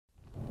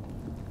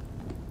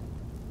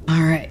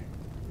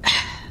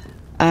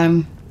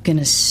I'm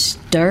gonna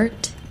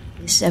start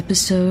this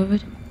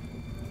episode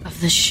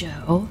of the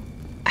show.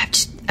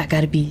 I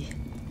gotta be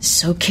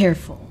so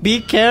careful.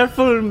 Be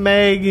careful,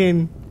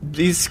 Megan.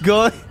 He's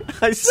going.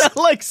 I sound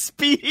like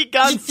Speedy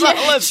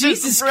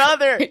Gonzalez's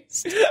brother.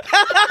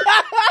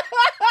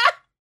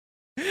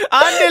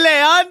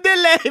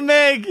 Andale,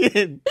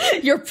 Megan.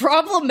 Your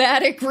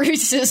problematic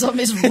racism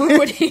is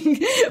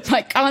ruining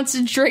my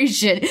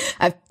concentration.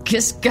 I've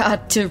just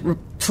got to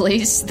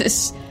replace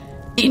this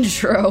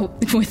intro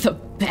with a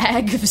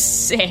bag of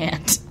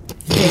sand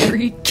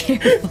very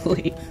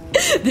carefully.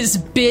 This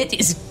bit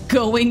is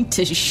going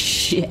to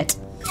shit.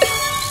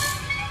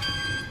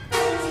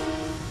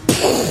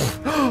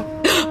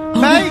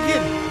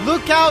 Megan,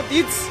 look out!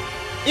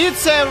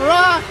 It's a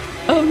rock.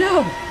 Oh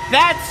no!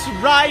 That's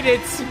right,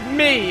 it's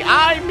me.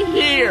 I'm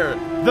here.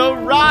 The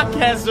Rock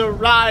has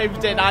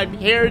arrived, and I'm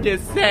here to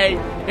say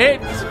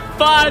it's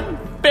fun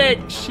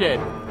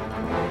fiction.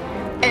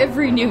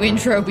 Every new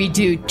intro we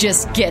do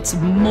just gets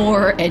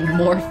more and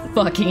more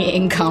fucking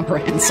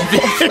incomprehensible.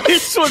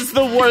 This was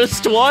the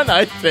worst one,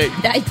 I think.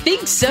 I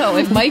think so.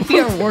 It might be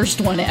our worst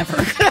one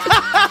ever.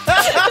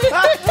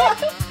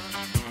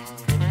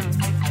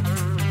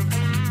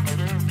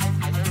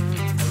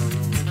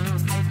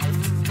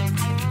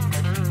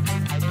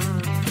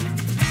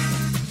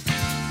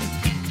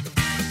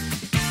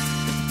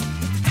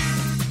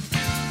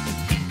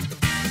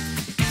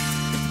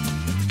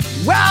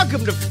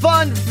 Welcome to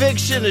Fun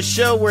Fiction, a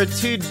show where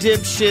two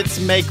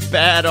dipshits make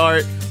bad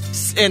art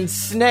and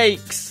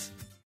snakes.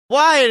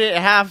 Why did it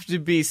have to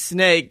be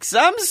snakes?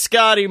 I'm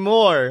Scotty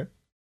Moore.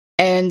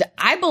 And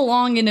I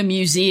belong in a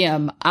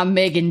museum. I'm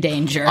Megan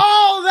Danger.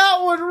 Oh,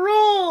 that one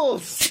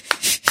rules!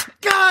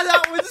 God,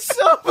 that was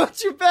so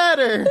much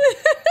better.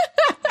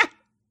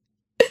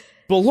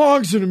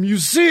 Belongs in a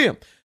museum.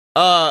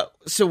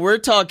 So we're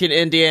talking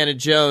Indiana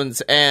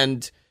Jones,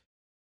 and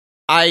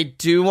I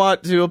do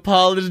want to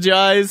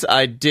apologize.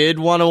 I did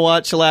want to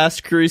watch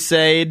Last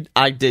Crusade.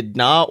 I did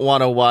not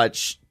want to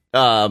watch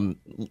the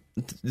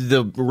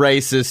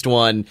racist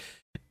one.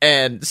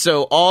 And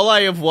so all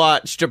I have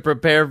watched to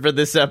prepare for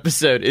this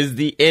episode is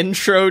the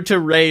intro to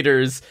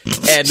Raiders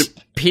and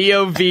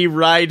POV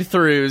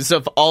ride-throughs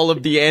of all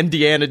of the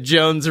Indiana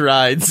Jones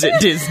rides at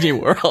Disney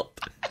World.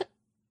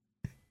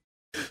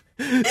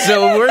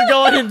 So we're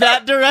going in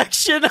that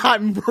direction.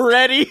 I'm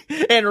ready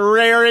and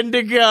raring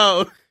to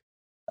go.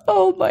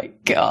 Oh my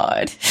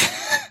god.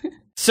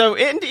 So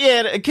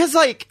Indiana, because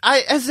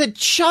as a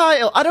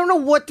child, I don't know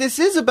what this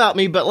is about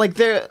me, but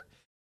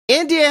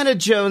Indiana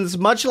Jones,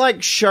 much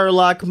like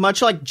Sherlock,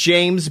 much like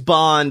James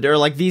Bond, are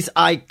like these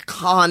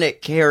iconic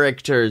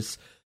characters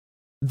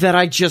that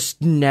I just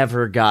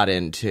never got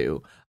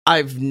into.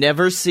 I've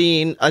never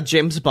seen a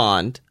James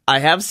Bond. I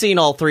have seen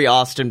all three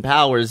Austin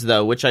Powers,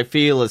 though, which I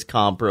feel is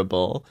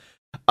comparable.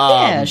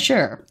 Yeah,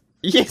 sure.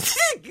 Yes,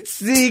 it's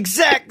the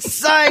exact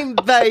same,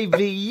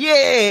 baby.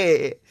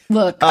 Yeah.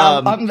 Look,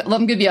 I'm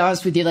gonna be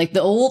honest with you. Like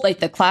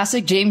the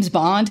classic James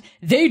Bond,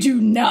 they do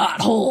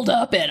not hold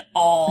up at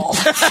all.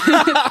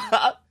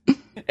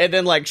 And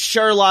then like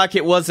Sherlock,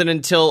 it wasn't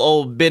until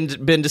old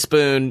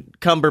Bendispoon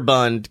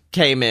Cumberbund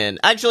came in.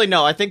 Actually,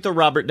 no, I think the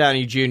Robert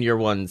Downey Jr.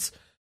 ones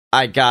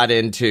I got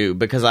into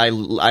because I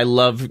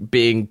love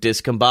being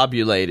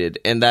discombobulated,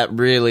 and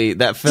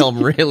that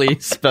film really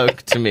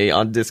spoke to me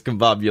on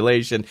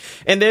discombobulation.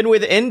 And then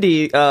with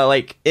Indy,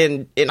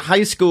 in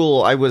high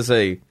school, I was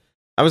a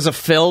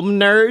film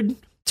nerd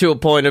to a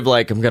point of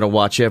I'm gonna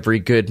watch every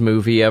good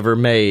movie ever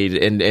made,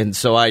 and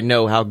so I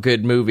know how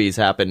good movies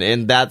happen,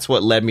 and that's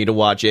what led me to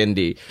watch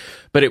Indy.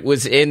 But it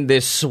was in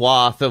this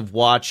swath of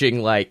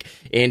watching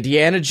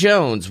Indiana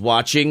Jones,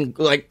 watching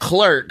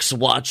Clerks,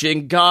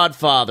 watching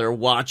Godfather,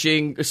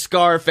 watching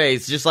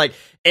Scarface, just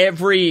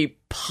every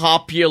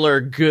popular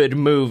good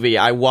movie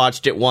I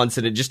watched at once,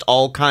 and it just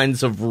all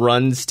kinds of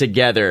runs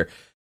together.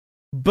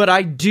 But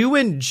I do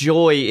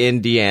enjoy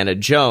Indiana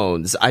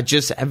Jones. I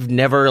just have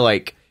never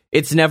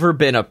it's never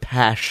been a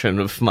passion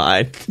of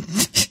mine.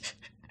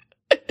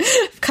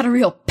 I've got a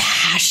real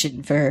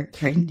passion for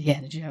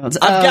Indiana Jones.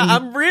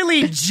 I'm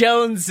really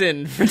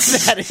jonesing for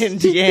that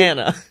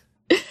Indiana.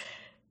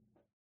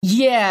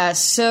 Yeah,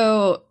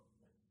 so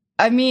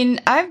I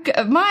mean,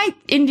 my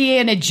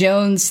Indiana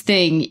Jones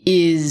thing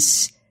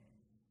is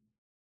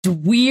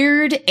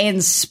weird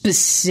and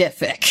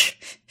specific.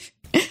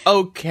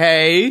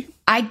 Okay.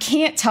 I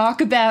can't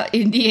talk about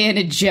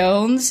Indiana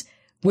Jones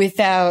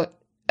without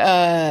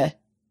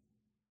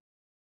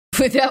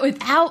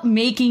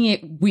making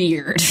it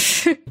weird.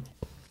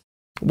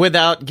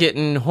 Without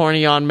getting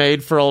horny on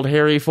Made for Old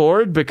Harry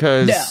Ford,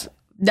 because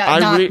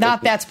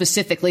not that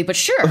specifically, but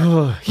sure,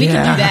 we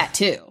can do that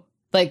too.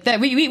 Like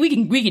that, we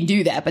can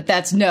do that, but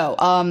that's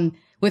no.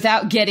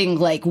 Without getting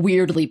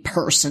weirdly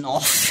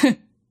personal.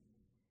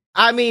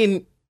 I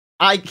mean,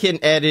 I can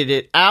edit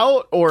it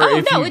out, or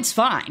it's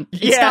fine.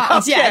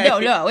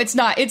 It's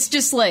not. It's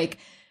just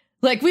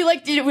we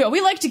like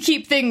to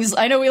keep things.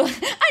 I know we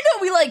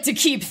like to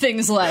keep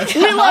things we like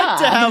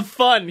to have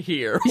fun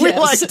here. We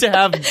like to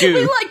have goof.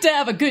 We like to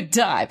have a good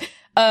time.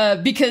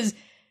 Because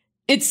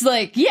it's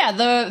like, yeah,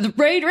 the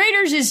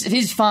Raiders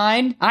is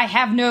fine. I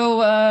have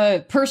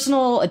no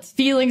personal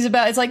feelings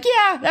about it. It's like,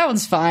 yeah, that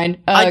one's fine.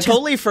 I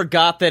totally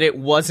forgot that it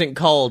wasn't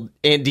called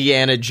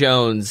Indiana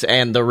Jones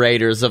and the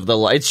Raiders of the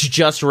It's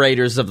just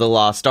Raiders of the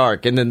Lost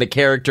Ark. And then the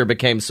character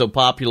became so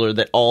popular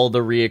that all the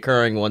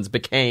reoccurring ones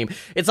became...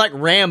 It's like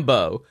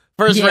Rambo.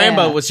 First,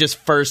 Rambo was just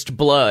First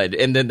Blood.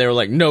 And then they were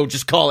like, no,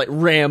 just call it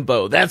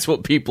Rambo. That's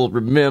what people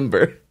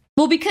remember.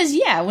 Well, because,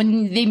 yeah,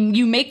 when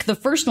you make the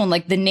first one,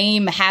 like, the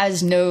name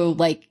has no,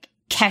 like,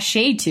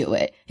 cachet to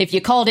it. If you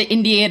called it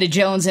Indiana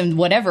Jones and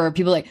whatever,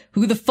 people are like,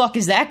 who the fuck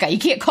is that guy? You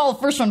can't call the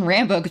first one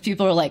Rambo because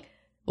people are like,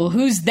 well,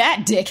 who's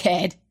that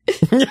dickhead?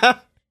 Yeah.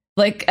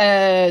 Like,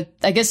 I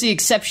guess the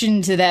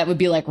exception to that would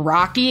be, like,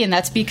 Rocky, and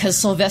that's because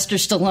Sylvester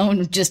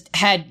Stallone just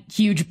had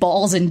huge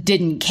balls and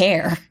didn't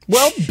care.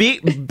 Well,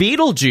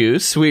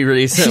 Beetlejuice we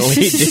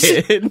recently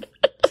did.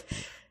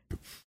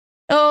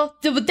 Oh,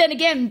 but then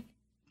again...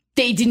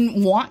 They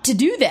didn't want to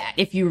do that,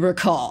 if you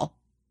recall.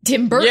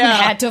 Tim Burton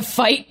had to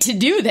fight to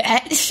do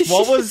that.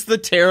 What was the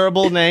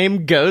terrible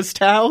name? Ghost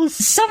House?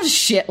 Some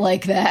shit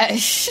like that.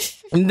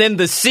 And then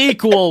the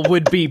sequel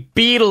would be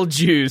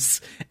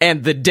Beetlejuice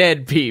and the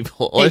Dead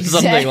People, or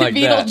something like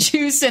that.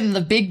 Beetlejuice and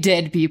the Big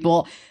Dead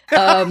People.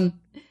 I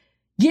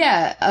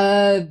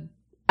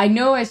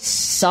know I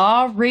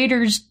saw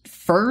Raiders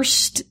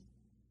first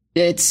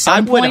at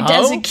some point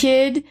as a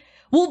kid.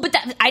 Well, but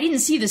I didn't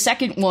see the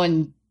second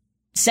one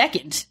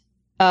second.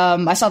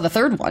 I saw the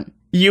third one.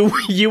 You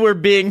were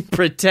being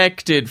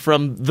protected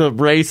from the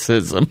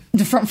racism.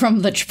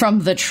 From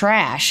the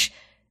trash.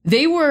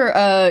 They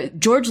were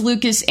George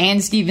Lucas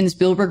and Steven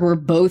Spielberg were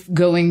both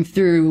going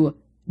through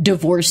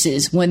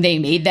divorces when they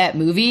made that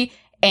movie,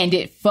 and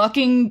it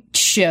fucking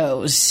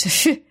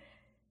shows.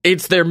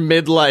 It's their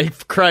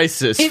midlife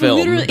crisis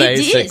film,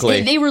 basically. It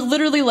is. They were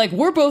literally like,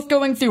 we're both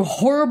going through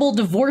horrible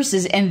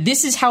divorces, and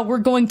this is how we're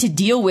going to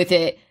deal with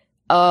it,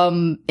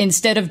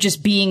 instead of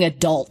just being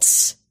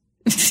adults.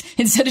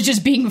 Instead of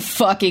just being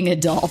fucking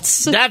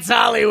adults. That's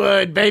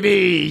Hollywood,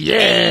 baby!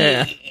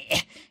 Yeah!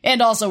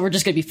 And also, we're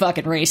just gonna be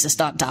fucking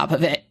racist on top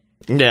of it.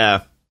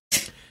 Yeah.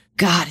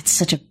 God, it's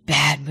such a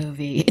bad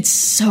movie. It's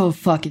so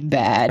fucking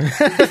bad.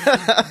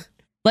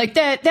 Like,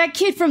 that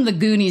kid from the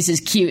Goonies is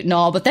cute and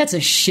all, but that's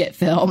a shit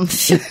film.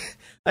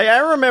 I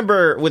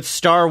remember with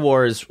Star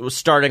Wars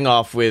starting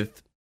off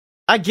with,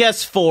 I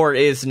guess 4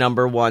 is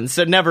number 1,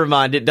 so never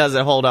mind, it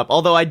doesn't hold up.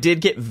 Although I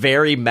did get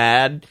very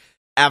mad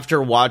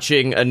after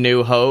watching A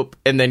New Hope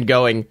and then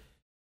going,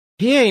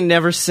 he ain't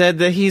never said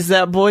that he's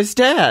that boy's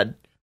dad.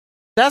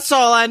 That's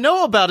all I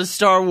know about a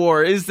Star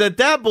Wars, is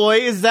that boy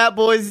is that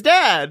boy's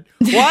dad.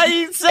 Why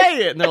he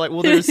say it? And they're like,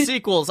 well, there's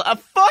sequels.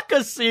 Fuck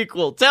a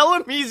sequel. Tell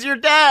him he's your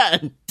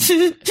dad.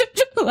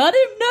 Let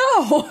him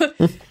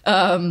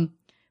know.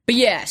 But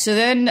yeah, so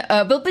then,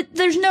 but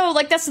there's no,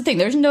 like, that's the thing.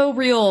 There's no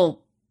real,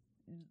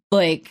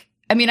 like,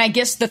 I mean, I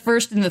guess the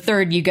first and the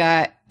third you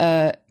got,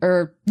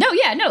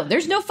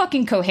 there's no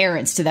fucking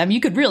coherence to them.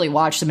 You could really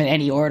watch them in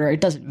any order.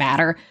 It doesn't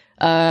matter.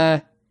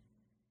 Apart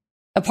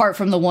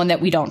from the one that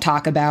we don't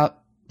talk about.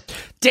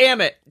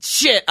 Damn it.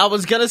 Shit. I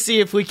was gonna see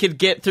if we could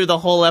get through the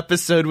whole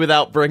episode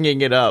without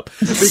bringing it up.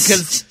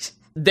 Because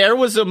there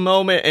was a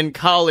moment in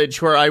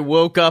college where I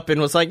woke up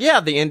and was like, yeah,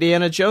 the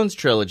Indiana Jones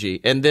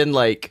trilogy. And then,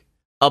 like,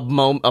 a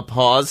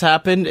pause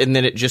happened, and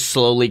then it just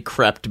slowly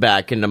crept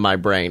back into my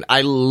brain.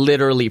 I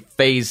literally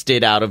phased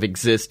it out of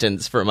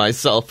existence for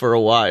myself for a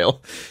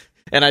while.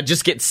 And I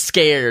just get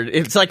scared.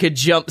 It's like a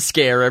jump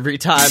scare every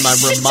time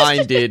I'm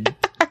reminded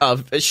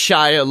of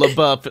Shia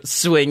LaBeouf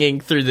swinging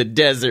through the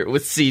desert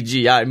with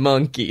CGI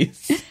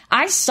monkeys.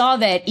 I saw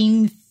that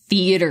in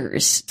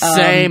theaters.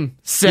 Same.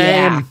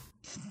 Yeah.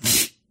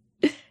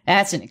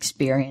 That's an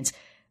experience.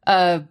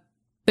 But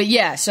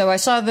yeah, so I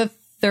saw the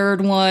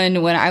third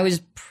one when I was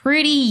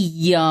pretty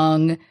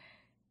young,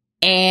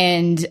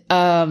 and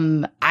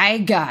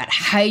I got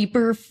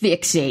hyper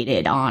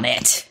fixated on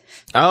it.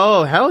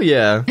 Oh, hell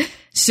yeah.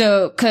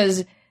 So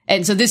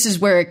this is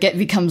where it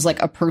becomes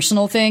like a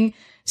personal thing.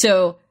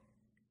 So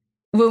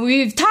when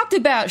we've talked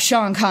about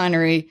Sean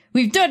Connery,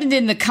 we've done it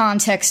in the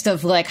context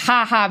of like,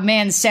 haha,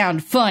 man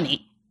sound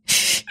funny.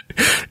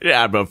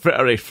 Yeah, I'm a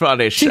very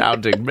funny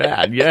sounding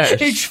man, yes.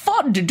 It's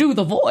fun to do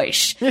the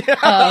voice.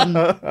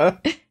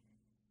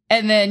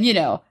 And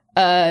then,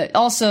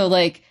 also,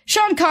 like,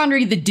 Sean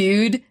Connery, the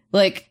dude,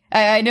 like,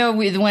 I know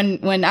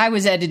when I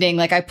was editing,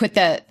 like, I put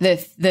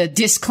the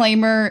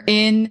disclaimer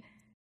in.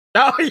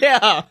 Oh,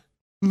 yeah.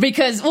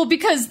 Because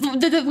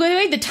the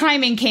way the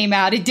timing came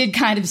out, it did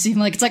kind of seem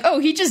like, it's like, oh,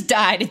 he just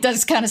died. It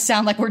does kind of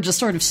sound like we're just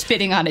sort of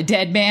spitting on a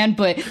dead man,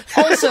 but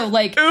also,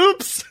 like...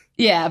 Oops!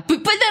 Yeah,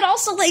 but then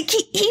also, like,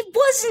 he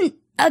wasn't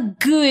a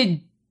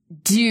good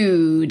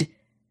dude.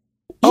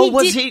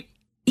 Was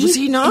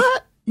he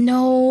not?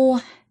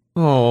 No.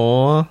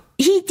 Aww.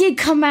 He did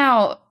come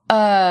out,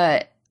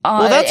 well,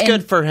 that's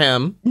good for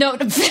him. No.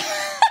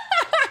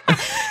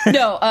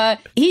 No,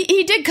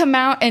 he did come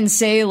out and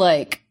say,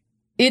 like,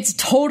 it's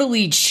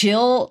totally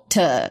chill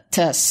to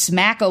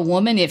smack a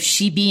woman if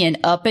she being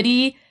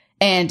uppity,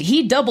 and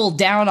he doubled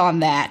down on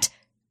that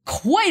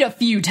quite a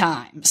few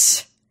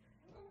times.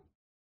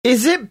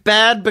 Is it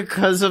bad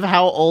because of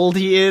how old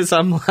he is?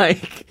 I'm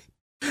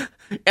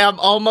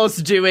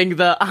almost doing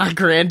the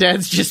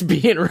granddad's just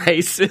being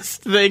racist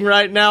thing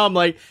right now. I'm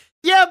like,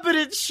 yeah, but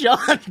it's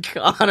Sean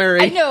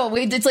Connery. I know,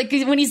 it's like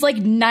when he's like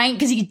 9,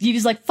 because he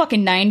was like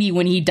fucking 90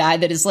 when he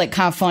died, that is like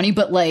kind of funny,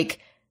 but like,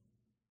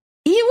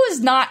 he was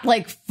not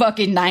like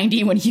fucking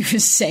 90 when he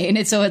was saying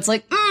it, so it's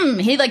like,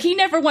 he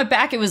never went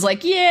back and was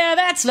like, yeah,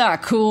 that's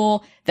not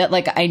cool, that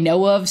like I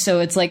know of, so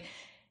it's like,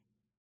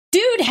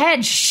 dude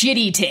had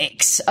shitty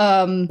takes.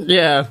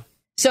 Yeah.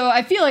 So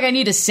I feel like I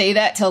need to say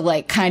that to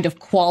like kind of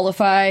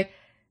qualify.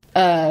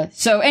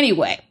 So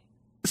anyway.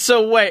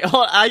 So wait,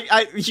 hold on.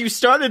 You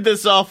started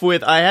this off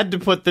with, I had to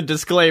put the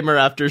disclaimer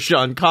after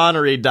Sean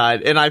Connery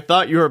died, and I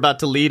thought you were about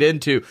to lead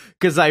into,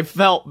 because I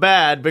felt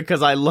bad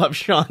because I love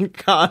Sean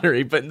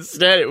Connery, but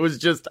instead it was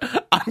just,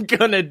 I'm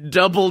gonna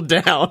double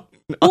down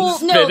on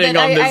spitting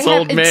on this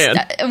old man.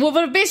 Well,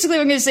 but basically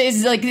what I'm gonna say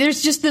is, like,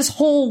 there's just this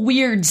whole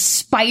weird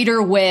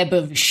spider web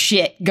of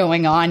shit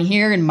going on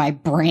here in my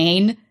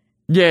brain.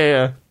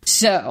 Yeah.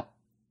 So,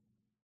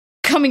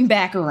 coming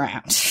back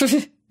around.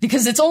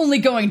 Because it's only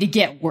going to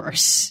get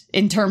worse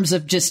in terms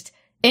of just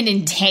an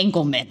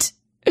entanglement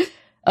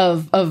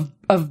of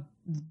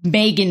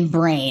Megan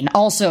brain.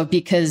 Also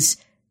because,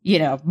 you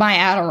know, my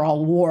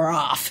Adderall wore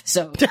off.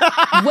 So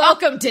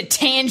welcome to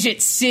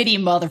Tangent City,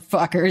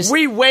 motherfuckers.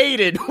 We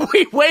waited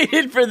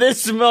for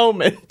this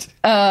moment.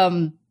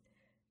 So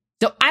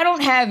I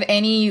don't have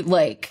any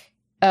like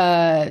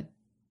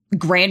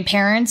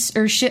grandparents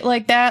or shit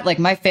like that. Like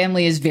my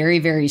family is very,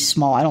 very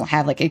small. I don't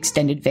have like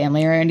extended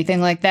family or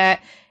anything like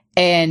that.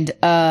 And,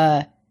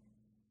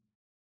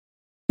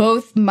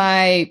 both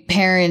my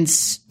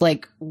parents,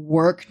 like,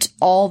 worked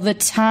all the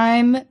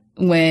time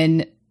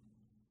when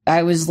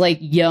I was, like,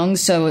 young.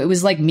 So it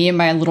was, like, me and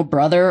my little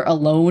brother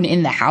alone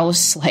in the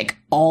house, like,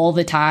 all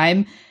the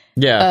time.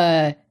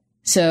 Yeah.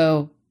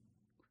 So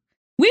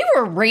we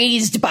were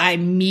raised by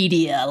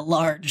media,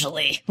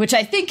 largely, which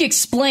I think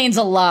explains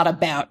a lot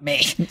about me.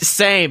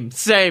 Same.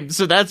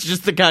 So that's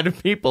just the kind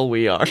of people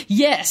we are.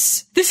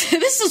 Yes. This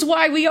is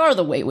why we are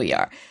the way we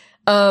are.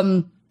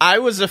 I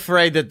was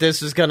afraid that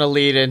this was going to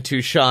lead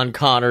into Sean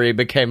Connery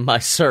became my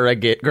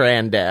surrogate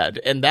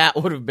granddad, and that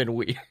would have been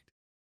weird.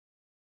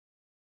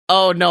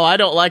 Oh no, I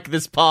don't like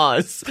this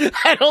pause.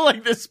 I don't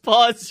like this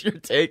pause you're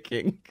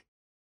taking.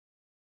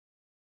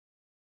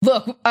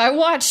 Look, I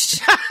watched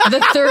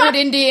the third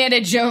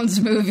Indiana Jones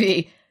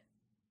movie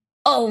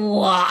a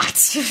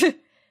lot.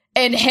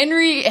 And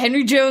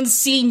Henry Jones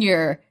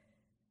Sr.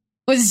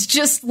 was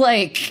just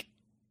like,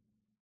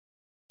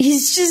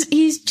 he's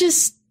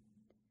just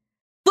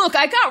look,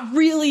 I got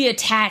really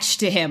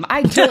attached to him.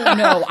 I don't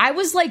know. I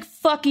was like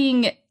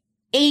fucking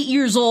 8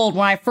 years old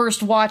when I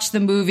first watched the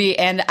movie,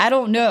 and I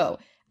don't know.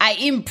 I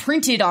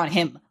imprinted on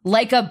him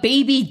like a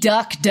baby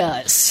duck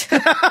does.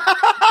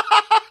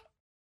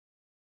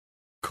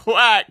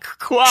 Quack,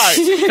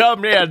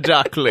 come here,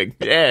 duckling.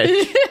 Yeah.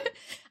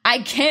 I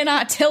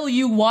cannot tell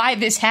you why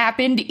this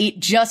happened. It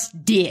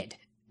just did.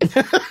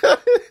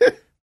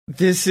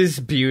 This is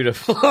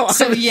beautiful.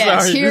 So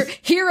yes,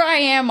 here I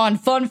am on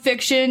Fun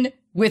Fiction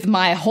with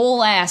my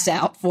whole ass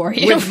out for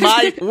you.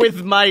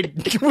 with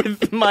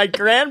my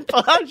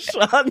grandpa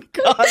Sean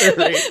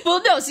Connery.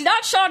 Well, no, see,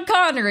 not Sean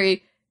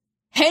Connery.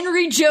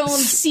 Henry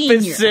Jones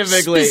Sr.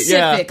 Specifically.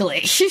 Yeah.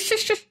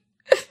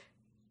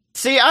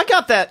 See, I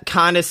got that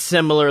kind of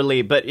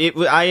similarly, but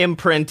I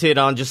imprinted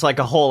on just like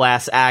a whole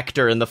ass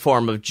actor in the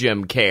form of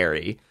Jim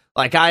Carrey.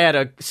 Like, I had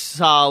a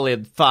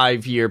solid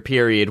 5-year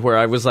period where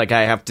I was like,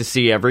 I have to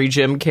see every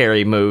Jim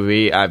Carrey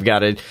movie. I've got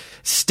to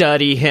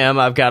study him.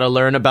 I've got to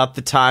learn about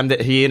the time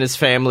that he and his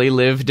family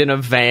lived in a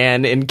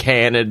van in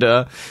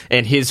Canada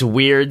and his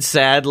weird,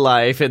 sad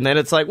life. And then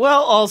it's like,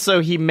 well, also,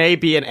 he may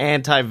be an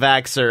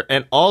anti-vaxxer.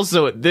 And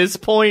also, at this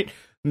point,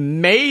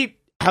 may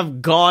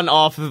have gone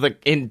off of the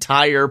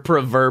entire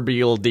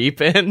proverbial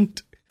deep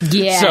end.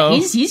 Yeah, so,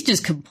 he's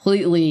just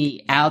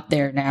completely out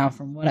there now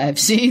from what I've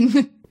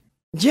seen.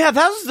 Yeah,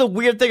 that was the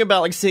weird thing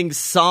about, like, seeing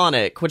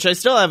Sonic, which I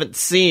still haven't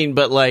seen,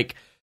 but, like,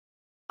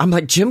 I'm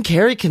like, Jim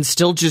Carrey can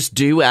still just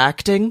do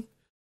acting?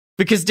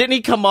 Because didn't he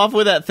come off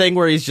with that thing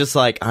where he's just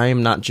like, I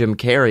am not Jim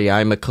Carrey,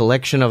 I'm a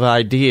collection of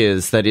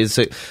ideas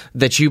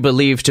that you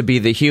believe to be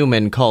the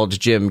human called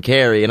Jim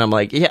Carrey. And I'm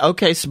like, yeah,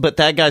 okay, but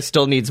that guy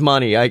still needs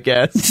money, I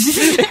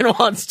guess, and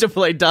wants to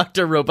play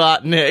Dr.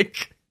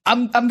 Robotnik.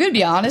 I'm gonna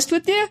be honest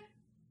with you.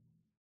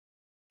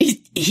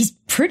 He's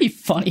pretty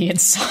funny in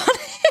Sonic.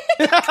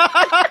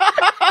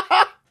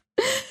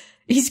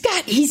 He's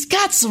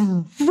got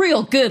some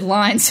real good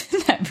lines in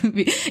that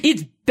movie.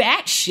 It's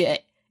batshit.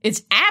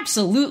 It's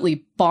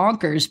absolutely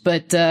bonkers,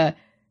 but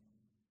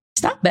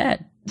it's not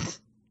bad.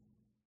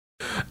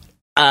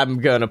 I'm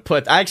gonna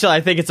actually,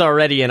 I think it's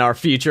already in our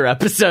future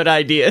episode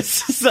ideas,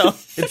 so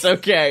it's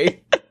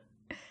okay.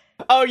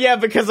 Oh yeah,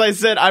 because I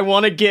said I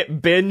want to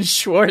get Ben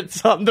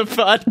Schwartz on the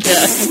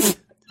podcast.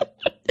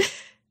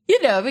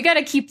 You know, we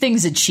gotta keep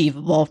things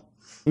achievable.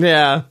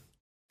 Yeah.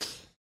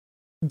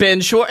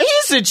 Ben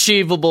Schwartz, It's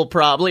achievable,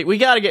 probably. We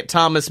got to get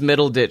Thomas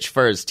Middleditch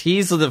first.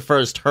 He's the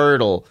first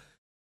hurdle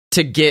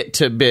to get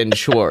to Ben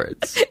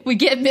Schwartz. We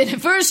get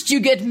first you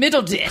get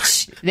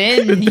Middleditch,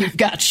 then you've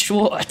got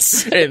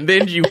Schwartz. And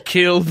then you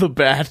kill the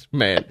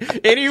Batman.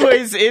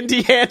 Anyways,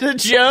 Indiana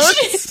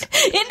Jones?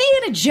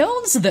 Indiana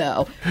Jones,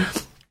 though.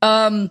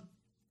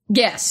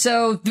 Yeah,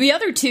 so the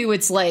other two,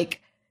 it's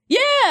like, yeah,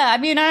 I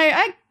mean,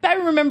 I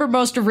remember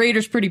most of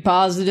Raiders pretty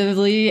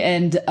positively,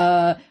 and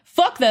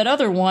fuck that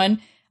other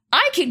one.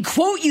 I can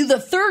quote you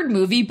the third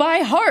movie by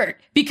heart,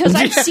 because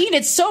I've seen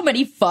it so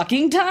many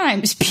fucking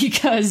times,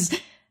 because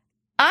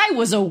I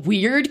was a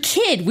weird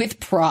kid with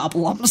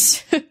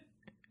problems.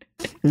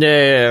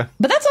 Yeah.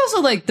 But that's also,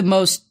 like, the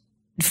most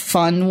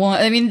fun one.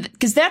 I mean,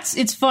 because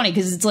it's funny,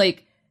 because it's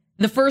like,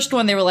 the first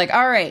one, they were like,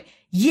 all right,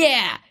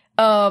 yeah,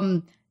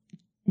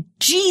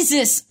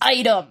 Jesus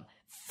item,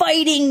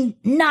 fighting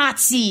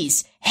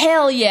Nazis,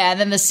 hell yeah.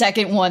 And then the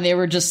second one, they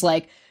were just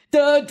like,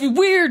 the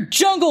weird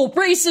jungle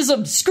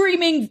racism,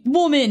 screaming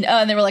woman.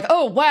 And they were like,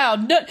 oh, wow,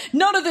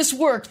 none of this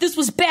worked. This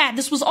was bad.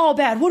 This was all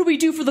bad. What do we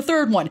do for the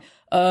third one?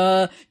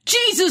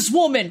 Jesus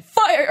woman,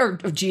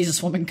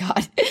 Jesus woman,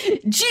 God.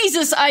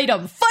 Jesus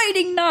item,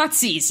 fighting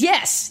Nazis.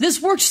 Yes,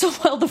 this worked so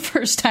well the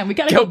first time. We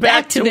gotta go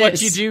back to this.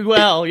 What you do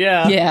well,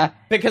 yeah. Yeah.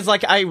 Because,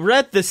 like, I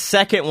read the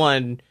second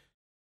one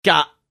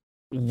got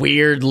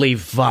weirdly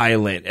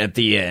violent at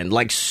the end,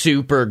 like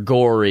super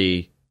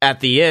gory at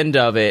the end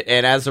of it,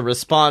 and as a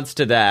response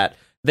to that,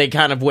 they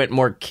kind of went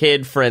more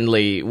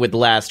kid-friendly with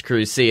Last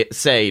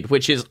Crusade,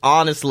 which is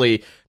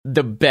honestly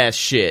the best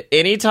shit.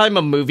 Anytime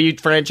a movie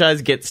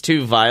franchise gets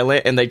too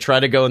violent and they try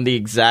to go in the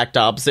exact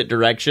opposite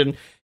direction,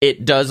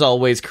 it does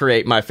always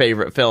create my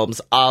favorite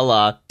films, a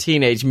la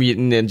Teenage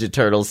Mutant Ninja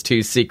Turtles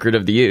 2: Secret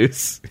of the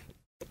Ooze.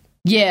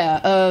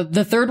 Yeah,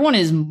 the third one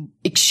is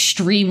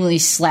extremely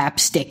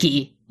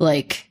slapsticky,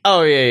 like...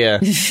 Oh,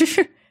 yeah.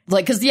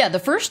 Like, because, yeah, the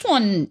first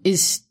one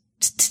is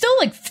still,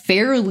 like,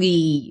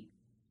 fairly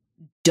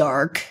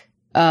dark.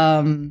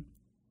 The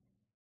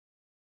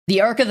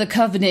Ark of the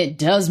Covenant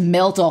does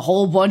melt a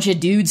whole bunch of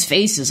dudes'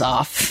 faces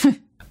off.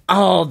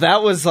 Oh,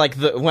 that was like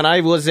when I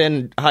was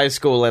in high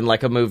school and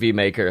like a movie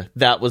maker,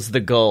 that was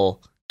the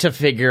goal, to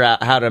figure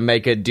out how to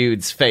make a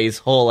dude's face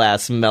whole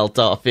ass melt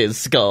off his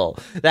skull.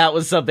 That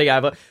was something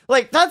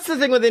that's the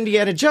thing with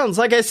Indiana Jones.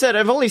 Like I said,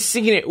 I've only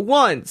seen it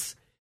once,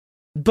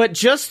 but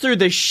just through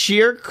the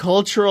sheer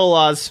cultural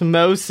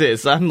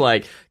osmosis, I'm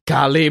like,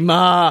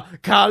 Kalima,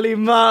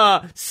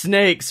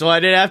 snakes. Why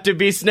did it have to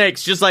be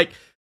snakes? Just like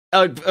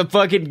a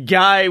fucking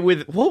guy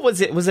with, what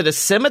was it? Was it a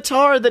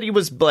scimitar that he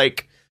was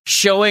like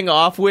showing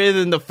off with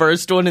in the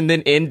first one, and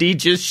then Indy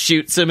just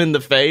shoots him in the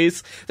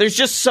face? There's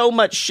just so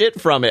much shit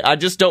from it. I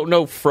just don't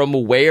know from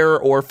where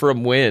or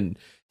from when.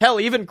 Hell,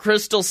 even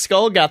Crystal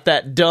Skull got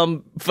that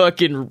dumb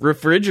fucking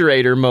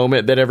refrigerator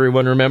moment that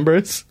everyone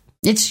remembers.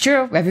 It's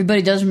true.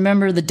 Everybody does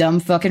remember the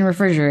dumb fucking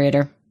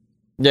refrigerator.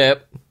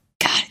 Yep.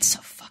 God, it's so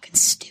fucking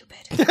stupid.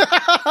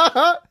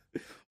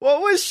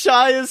 What was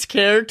Shia's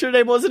character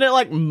name? Wasn't it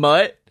like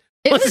Mutt?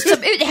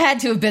 It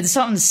had to have been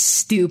something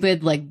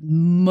stupid like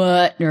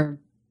Mutt or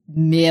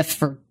Miff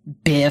or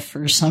Biff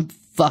or some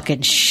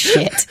fucking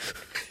shit.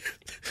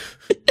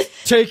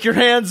 Take your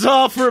hands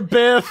off her,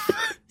 Biff.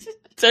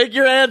 Take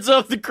your hands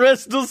off the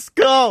Crystal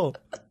Skull.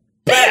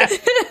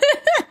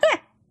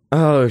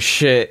 Oh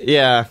shit,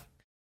 yeah.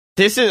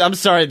 I'm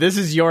sorry, this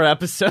is your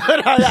episode.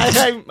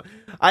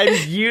 I'm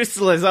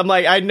useless. I'm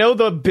like, I know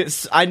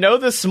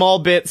the small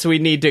bits we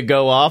need to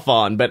go off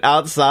on, but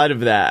outside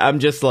of that, I'm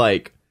just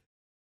like,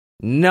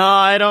 no,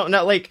 I don't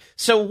know. Like,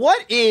 so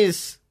what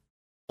is,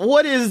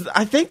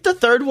 I think the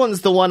third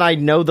one's the one I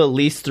know the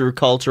least through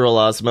cultural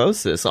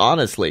osmosis,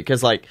 honestly,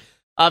 because, like,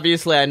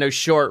 obviously I know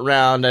Short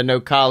Round, I know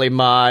Kali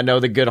Ma, I know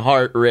the Good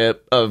Heart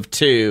Rip of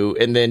 2,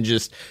 and then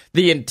just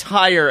the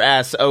entire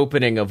ass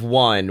opening of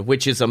 1,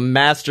 which is a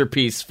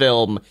masterpiece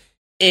film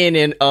in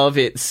and of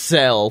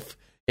itself,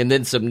 and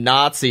then some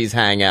Nazis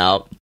hang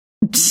out.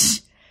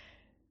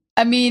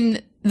 I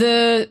mean,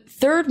 the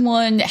third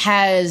one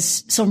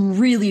has some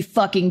really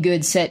fucking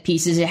good set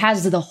pieces. It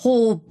has the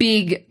whole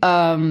big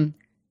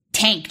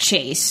tank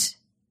chase,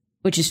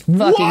 which is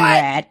fucking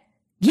rad.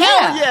 Yeah.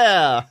 Hell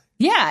yeah.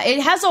 Yeah,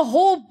 it has a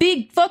whole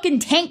big fucking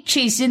tank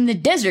chase in the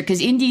desert because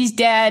Indy's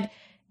dad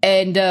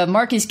and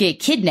Marcus get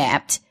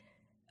kidnapped.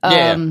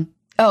 Oh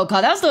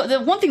god, that was the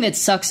one thing that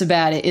sucks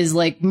about it is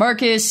like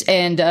Marcus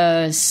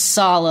and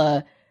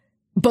Sala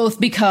both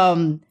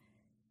become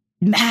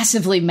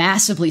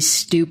massively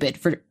stupid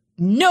for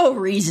no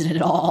reason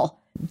at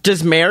all.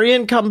 Does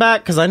Marion come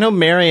back? Because I know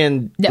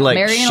Marion... No,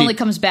 Marion only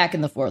comes back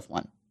in the fourth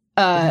one.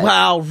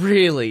 Wow,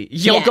 really?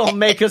 You're gonna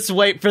make us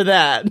wait for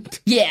that?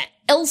 Yeah,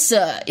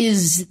 Elsa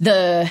is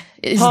the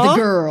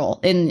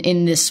girl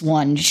in this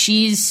one.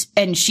 She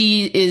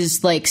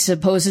is like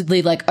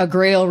supposedly like a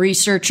Grail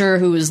researcher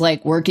who is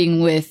like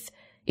working with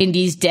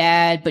Indy's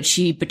dad, but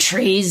she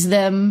betrays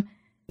them.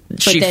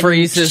 She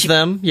freezes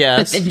them,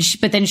 yes.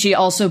 But then she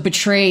also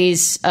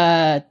betrays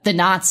the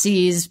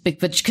Nazis,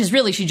 because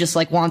really she just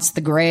like wants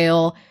the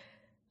Grail.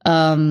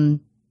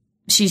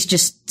 She's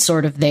just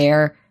sort of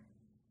there.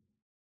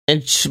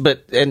 And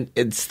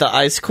it's the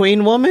Ice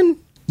Queen woman?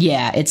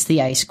 Yeah, it's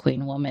the Ice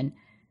Queen woman.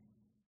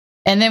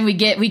 And then we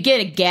get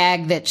a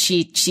gag that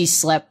she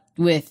slept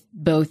with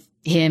both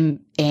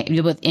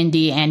with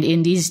Indy and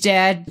Indy's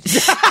dad.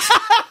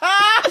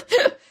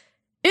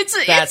 It's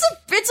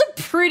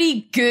a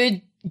pretty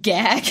good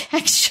gag,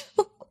 actually.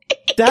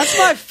 That's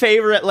my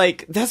favorite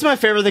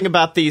thing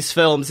about these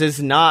films is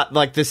not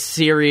like the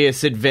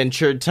serious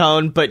adventure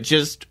tone, but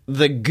just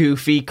the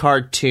goofy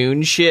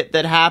cartoon shit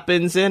that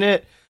happens in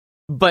it.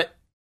 But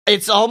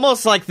it's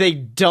almost like they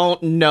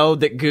don't know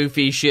that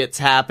goofy shit's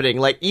happening.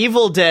 Like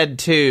Evil Dead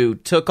 2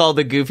 took all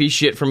the goofy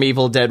shit from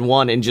Evil Dead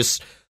 1 and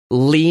just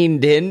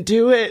leaned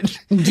into it.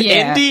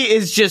 Yeah. Indy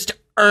is just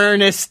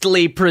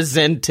earnestly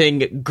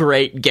presenting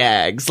great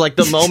gags. Like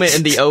the moment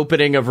in the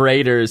opening of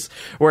Raiders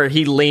where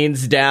he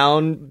leans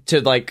down to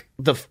like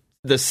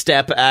the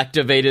step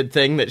activated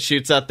thing that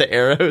shoots out the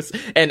arrows,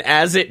 and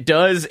as it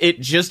does, it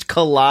just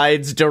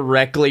collides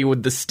directly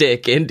with the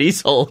stick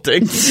Indy's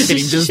holding. And he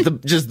just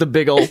the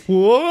big old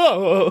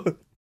whoa.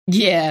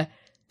 Yeah.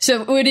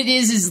 So what it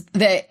is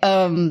that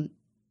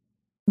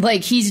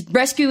like he's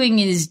rescuing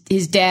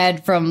his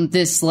dad from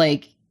this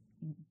like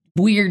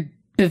weird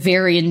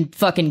Bavarian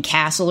fucking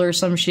castle or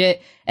some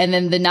shit, and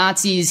then the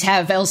Nazis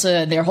have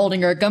Elsa, they're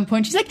holding her at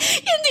gunpoint. She's like,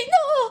 Indy,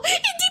 no,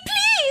 Indy,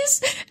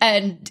 please.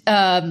 And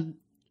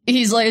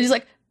he's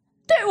like,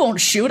 they won't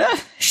shoot her.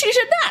 She's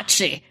a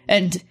Nazi.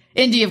 And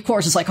Indy, of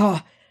course, is like,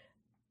 oh,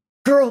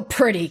 girl,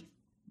 pretty.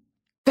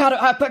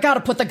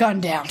 Gotta put the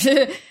gun down.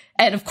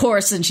 And of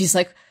course, and she's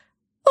like,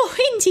 oh,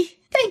 Indy,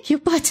 thank you,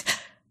 but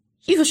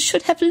you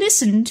should have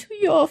listened to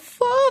your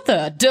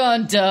father.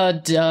 Dun,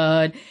 dun,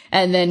 dun.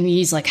 And then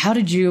he's like, how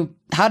did you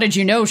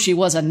know she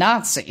was a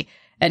Nazi?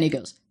 And he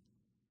goes,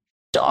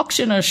 dogs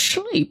in her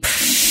sleep.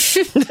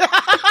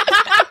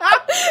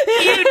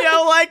 You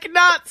know, like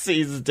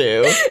Nazis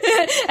do.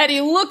 And he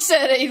looks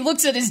at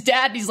his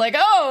dad, and he's like,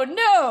 oh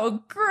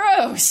no,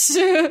 gross.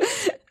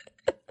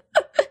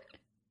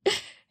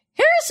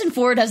 Harrison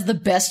Ford has the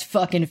best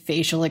fucking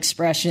facial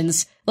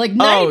expressions. Like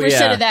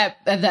 90%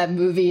 of that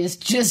movie is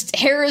just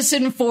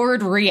Harrison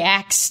Ford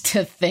reacts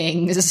to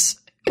things.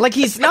 Like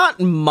he's not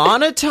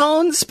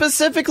monotone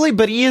specifically,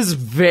 but he is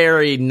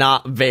very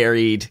not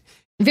varied.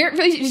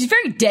 He's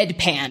very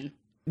deadpan.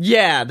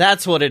 Yeah,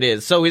 that's what it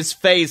is. So his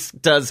face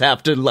does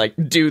have to like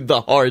do the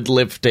hard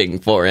lifting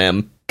for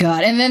him.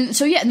 God, and then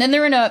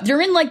they're in a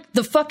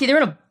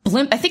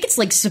blimp. I think it's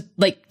like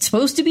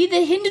supposed to be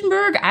the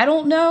Hindenburg. I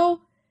don't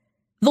know.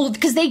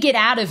 Because they get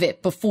out of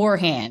it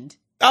beforehand.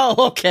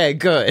 Oh, okay,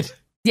 good.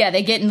 Yeah,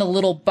 they get in the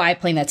little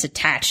biplane that's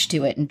attached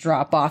to it and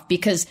drop off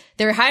because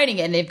they're hiding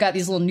it and they've got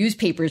these little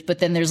newspapers, but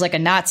then there's like a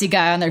Nazi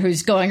guy on there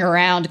who's going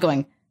around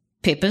going,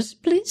 papers,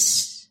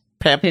 please?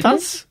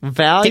 Papers?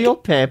 Value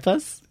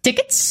papers?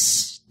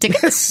 Tickets?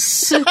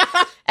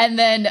 And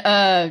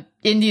then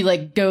Indy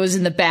like goes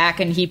in the back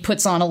and he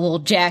puts on a little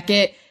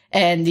jacket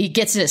and he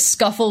gets in a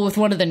scuffle with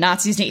one of the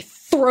Nazis and he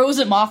throws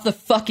him off the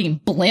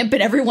fucking blimp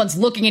and everyone's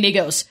looking and he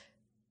goes,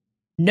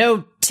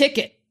 no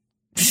ticket.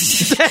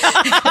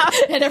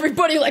 And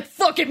everybody like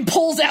fucking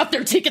pulls out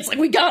their tickets like,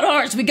 we got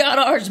ours,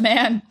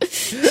 man.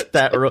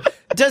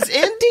 Does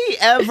Indy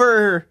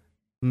ever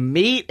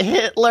meet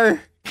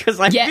Hitler? Because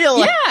I feel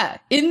like... Yeah.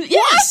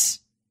 Yes.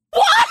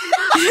 What?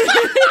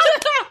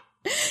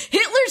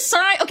 Hitler's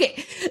sign...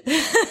 Okay.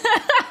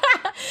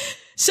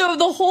 So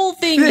the whole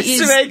thing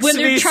this makes when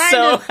they're me trying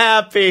so to,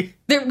 happy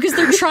because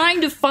they're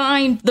trying to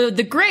find the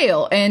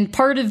Grail, and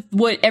part of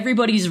what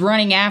everybody's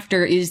running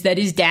after is that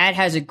his dad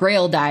has a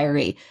Grail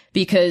diary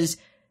because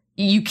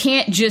you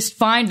can't just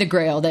find the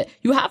Grail; that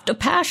you have to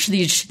pass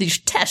these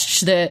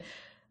tests. The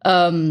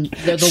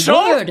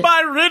solved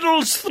by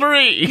riddles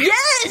 3.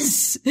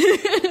 Yes.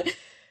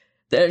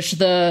 There's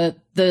the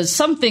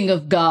something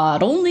of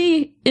God.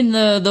 Only in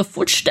the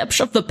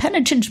footsteps of the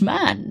penitent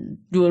man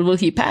will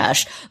he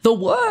pass. The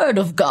word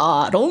of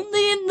God.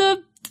 Only in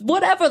the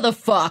whatever the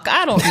fuck.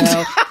 I don't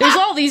know. There's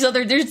all these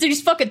there's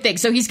these fucking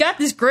things. So he's got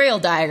this Grail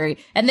diary,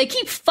 and they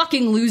keep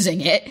fucking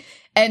losing it.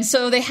 And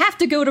so they have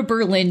to go to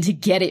Berlin to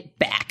get it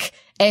back.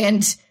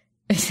 And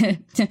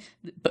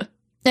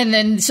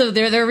then so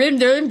they're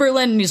in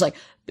Berlin, and he's like,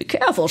 "Be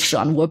careful,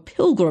 son. We're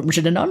pilgrims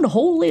in an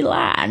unholy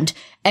land."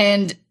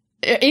 And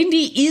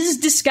Indy is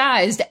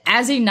disguised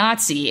as a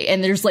Nazi,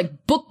 and there's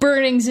like book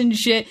burnings and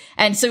shit,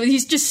 and so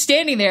he's just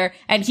standing there,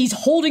 and he's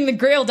holding the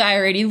Grail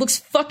diary, and he looks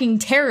fucking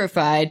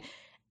terrified,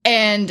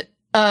 and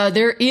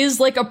there is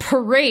like a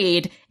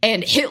parade,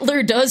 and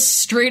Hitler does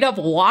straight up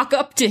walk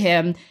up to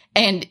him,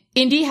 and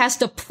Indy has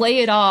to play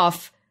it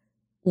off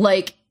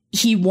like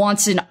he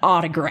wants an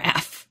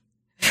autograph,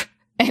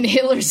 and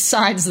Hitler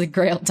signs the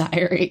Grail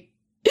diary.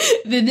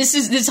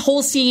 This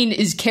whole scene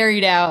is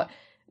carried out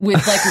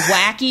with like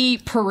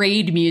wacky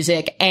parade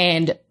music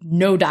and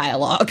no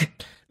dialogue.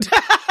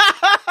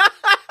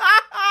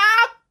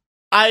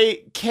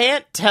 I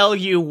can't tell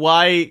you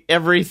why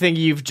everything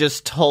you've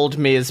just told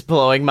me is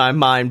blowing my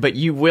mind, but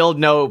you will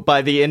know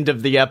by the end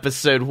of the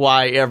episode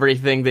why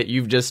everything that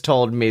you've just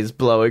told me is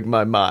blowing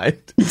my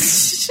mind.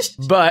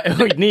 But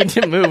we need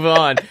to move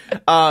on.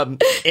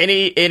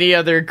 Any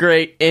other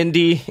great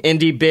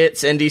indie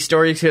bits, indie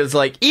stories? Because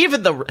like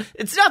even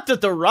it's not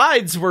that the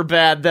rides were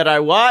bad that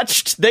I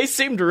watched; they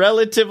seemed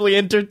relatively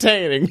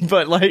entertaining.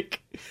 But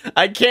like,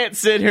 I can't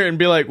sit here and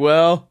be like,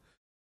 well,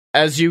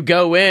 as you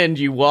go in,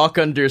 you walk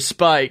under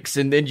spikes,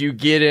 and then you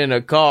get in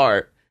a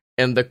car,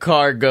 and the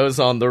car goes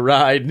on the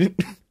ride,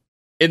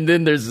 and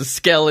then there's a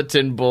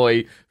skeleton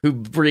boy who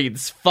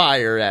breathes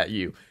fire at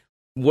you.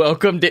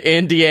 Welcome to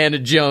Indiana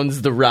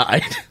Jones the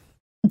Ride.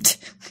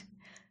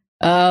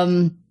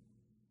 When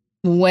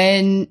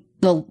when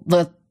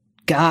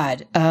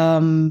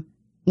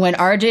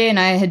RJ and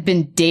I had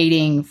been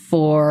dating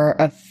for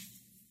a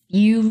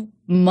few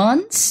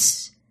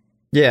months,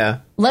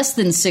 less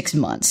than 6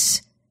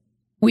 months,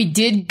 we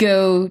did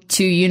go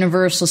to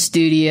Universal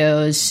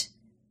Studios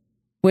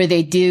where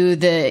they do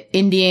the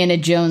Indiana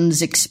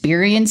Jones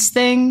experience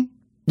thing.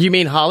 You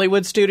mean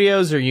Hollywood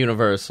Studios or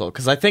Universal?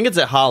 Because I think it's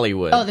at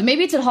Hollywood. Oh, then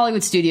maybe it's at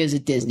Hollywood Studios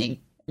at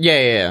Disney.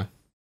 Yeah.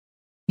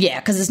 Yeah,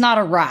 because it's not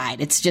a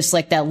ride. It's just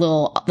like the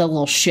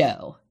little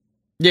show.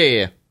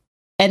 Yeah.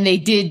 And they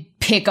did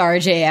pick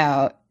RJ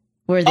out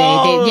where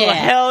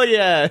hell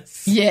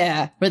yes.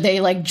 Yeah, where they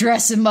like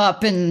dress him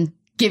up and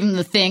give him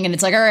the thing, and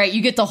it's like, all right,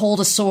 you get to hold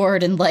a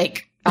sword and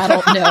like, I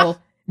don't know,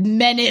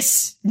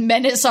 menace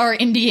our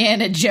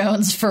Indiana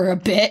Jones for a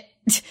bit.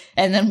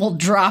 And then we'll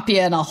drop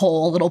you in a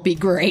hole. It'll be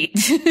great.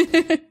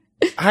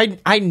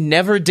 I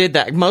never did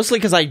that. Mostly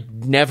because I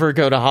never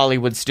go to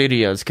Hollywood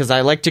Studios. Because I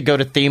like to go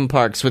to theme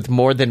parks with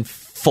more than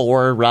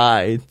 4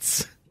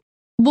 rides.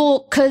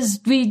 Well,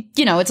 because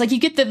it's like you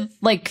get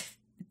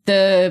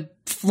the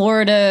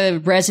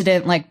Florida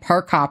resident like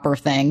park hopper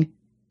thing.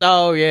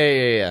 Oh,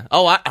 yeah.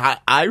 Oh,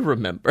 I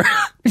remember.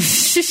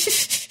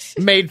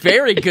 Made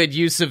very good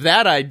use of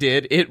that, I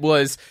did. It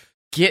was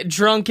get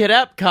drunk at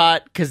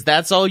Epcot, because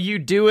that's all you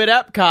do at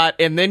Epcot,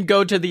 and then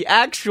go to the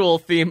actual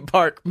theme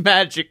park,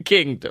 Magic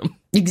Kingdom.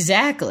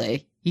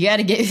 Exactly. You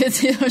gotta get,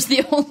 it was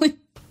the only,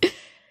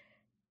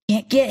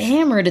 can't get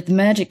hammered at the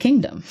Magic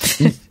Kingdom.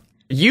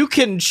 You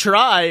can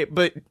try,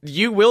 but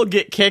you will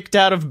get kicked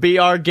out of Be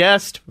Our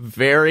Guest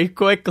very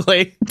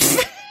quickly.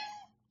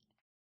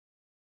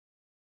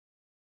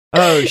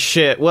 Oh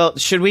shit. Well,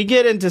 should we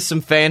get into some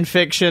fan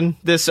fiction?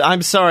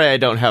 I'm sorry I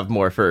don't have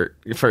more for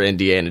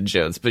Indiana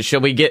Jones, but shall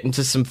we get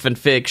into some fan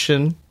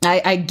fiction?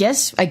 I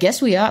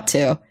guess we ought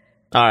to.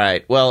 All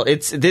right. Well,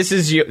 this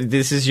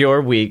is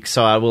your week,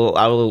 so I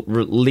will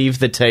leave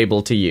the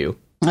table to you.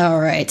 All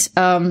right.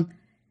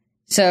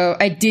 So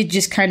I did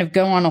just kind of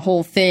go on a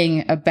whole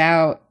thing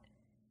about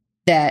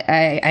that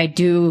I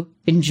do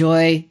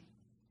enjoy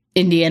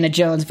Indiana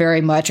Jones very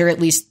much, or at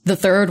least the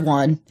third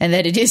one, and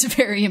that it is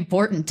very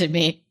important to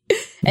me.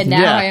 And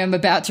now I am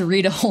about to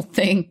read a whole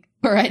thing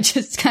where I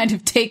just kind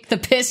of take the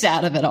piss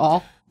out of it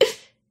all.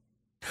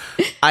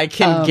 I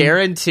can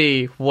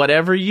guarantee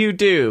whatever you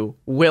do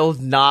will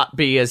not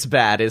be as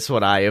bad as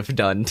what I have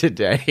done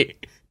today.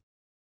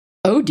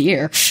 Oh,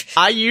 dear.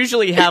 I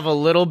usually have a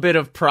little bit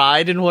of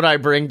pride in what I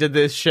bring to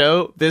this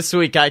show. This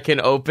week I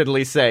can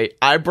openly say,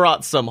 I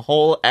brought some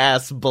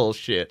whole-ass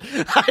bullshit.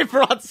 I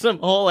brought some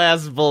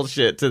whole-ass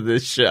bullshit to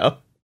this show.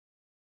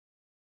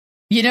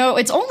 You know,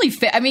 it's only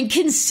fair. I mean,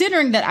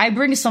 considering that I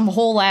bring some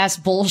whole-ass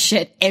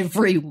bullshit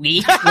every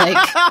week,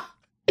 like,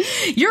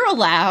 you're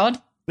allowed.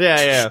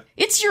 Yeah.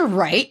 It's your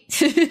right.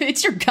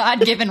 It's your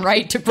God-given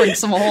right to bring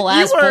some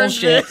whole-ass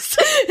bullshit.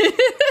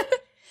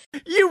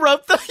 You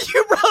wrote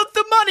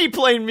the Money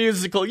Plane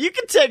musical. You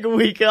can take a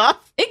week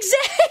off.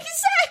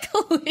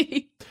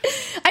 Exactly.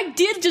 I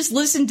did just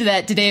listen to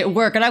that today at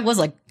work, and I was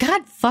like,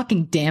 God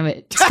fucking damn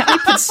it. Scotty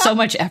put so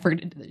much effort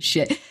into this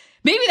shit.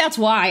 Maybe that's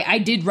why I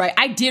did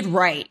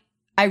write.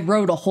 I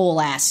wrote a whole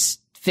ass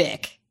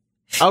fic.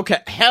 Okay.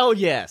 Hell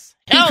yes.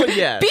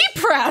 Be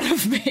proud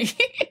of me.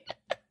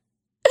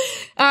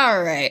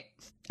 All right.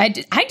 I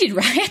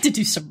had to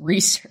do some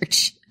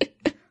research.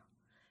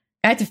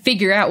 I had to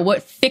figure out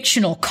what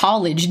fictional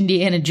college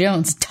Indiana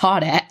Jones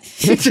taught at.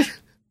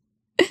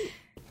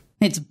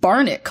 It's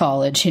Barnett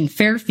College in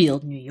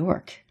Fairfield, New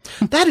York.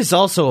 That is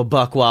also a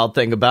buck wild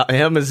thing about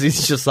him, is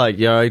he's just like,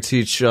 yeah, I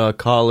teach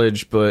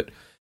college, but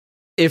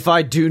if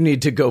I do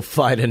need to go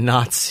fight a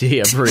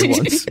Nazi every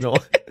once in a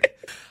while,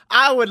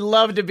 I would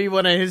love to be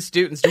one of his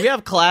students. Do we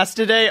have class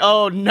today?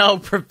 Oh no,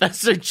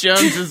 Professor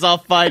Jones is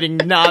off fighting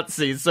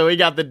Nazis, so he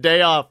got the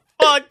day off.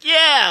 Fuck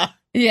yeah!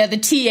 Yeah, the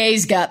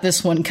TA's got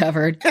this one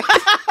covered.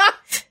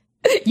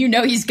 You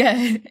know he's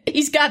got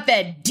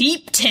that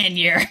deep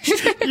tenure.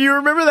 You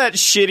remember that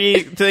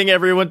shitty thing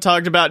everyone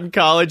talked about in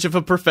college? If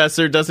a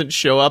professor doesn't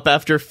show up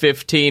after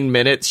 15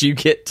 minutes, you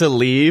get to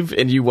leave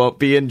and you won't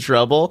be in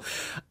trouble.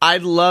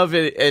 I'd love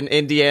it in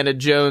Indiana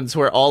Jones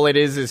where all it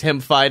is him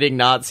fighting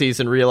Nazis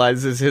and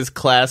realizes his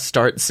class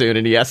starts soon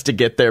and he has to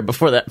get there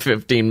before that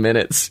 15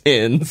 minutes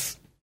ends.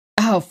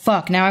 Oh,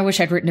 fuck. Now I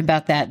wish I'd written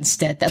about that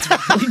instead. That's what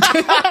I'm really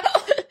doing.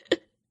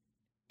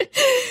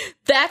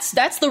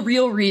 that's the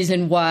real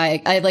reason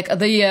why I like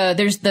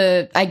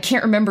I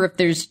can't remember if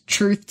there's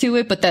truth to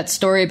it, but that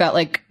story about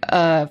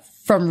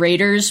from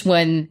Raiders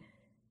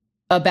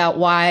about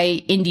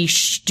why Indy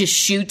just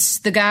shoots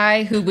the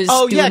guy who was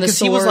doing the sword. because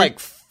he was like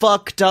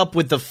fucked up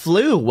with the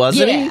flu,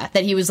 wasn't he? Yeah,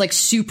 that he was like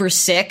super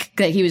sick,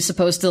 that he was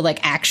supposed to like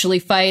actually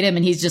fight him,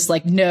 and he's just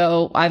like,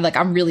 no,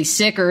 I'm really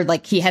sick, or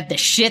like he had the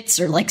shits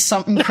or like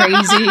something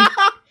crazy.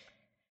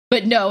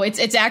 But no,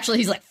 it's actually,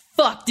 he's like,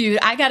 fuck, dude,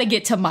 I gotta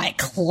get to my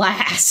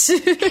class.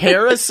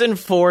 Harrison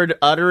Ford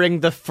uttering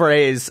the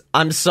phrase,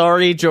 "I'm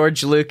sorry,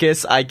 George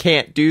Lucas, I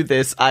can't do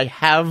this. I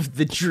have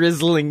the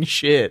drizzling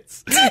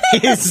shits,"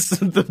 is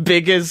the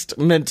biggest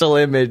mental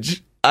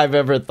image I've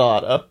ever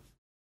thought of.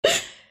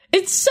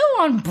 It's so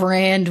on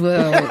brand,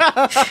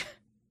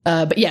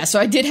 but yeah, so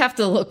I did have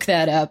to look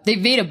that up. They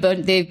made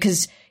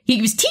because he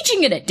was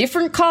teaching at a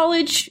different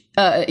college.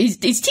 He's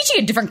teaching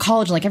at a different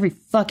college in like every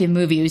fucking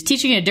movie. He was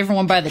teaching at a different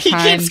one by the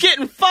time. He keeps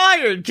getting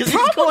fired because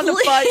he's going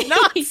to fight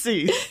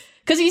Nazis.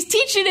 Because he's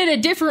teaching at a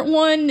different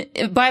one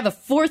by the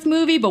fourth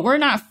movie, but we're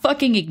not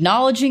fucking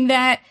acknowledging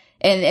that.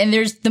 And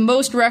there's the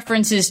most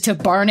references to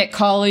Barnett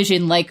College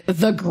in like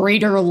the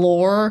greater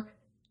lore.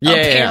 Yeah,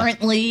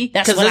 apparently.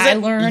 That's what I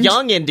learned.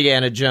 Young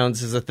Indiana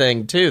Jones is a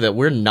thing, too, that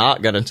we're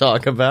not going to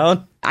talk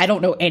about. I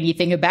don't know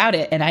anything about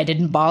it, and I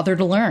didn't bother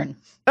to learn.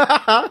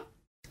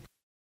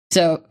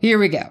 So, here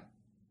we go.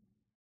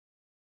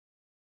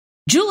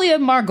 Julia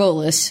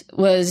Margolis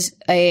was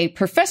a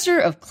professor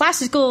of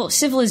classical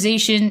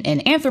civilization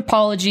and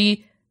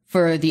anthropology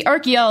for the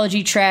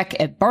archaeology track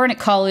at Barnett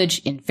College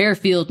in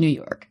Fairfield, New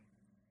York.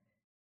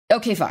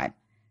 Okay, fine.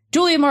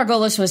 Julia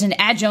Margolis was an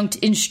adjunct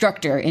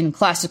instructor in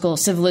classical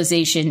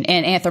civilization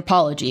and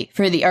anthropology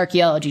for the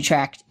archaeology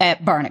track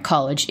at Barnett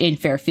College in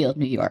Fairfield,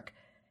 New York.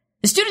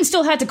 The students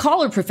still had to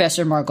call her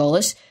Professor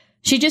Margolis.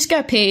 She just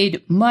got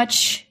paid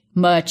much,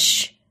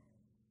 much,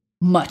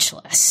 much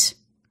less.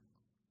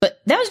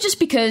 But that was just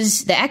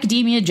because the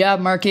academia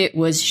job market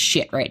was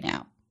shit right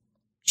now.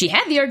 She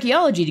had the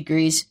archaeology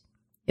degrees.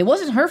 It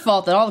wasn't her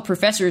fault that all the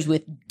professors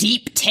with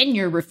deep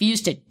tenure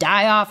refused to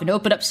die off and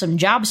open up some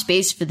job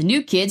space for the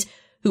new kids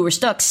who were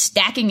stuck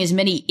stacking as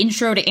many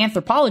intro to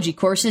anthropology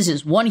courses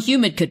as one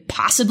human could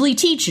possibly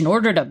teach in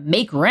order to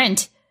make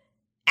rent.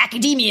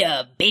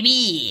 Academia,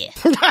 baby!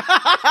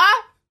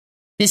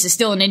 This is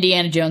still an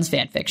Indiana Jones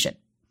fanfiction.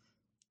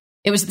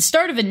 It was the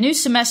start of a new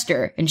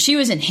semester, and she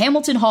was in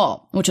Hamilton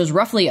Hall, which was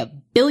roughly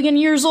 1 billion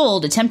years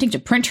old, attempting to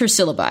print her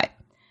syllabi.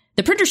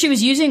 The printer she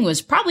was using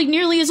was probably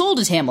nearly as old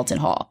as Hamilton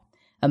Hall.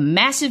 A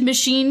massive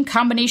machine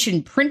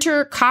combination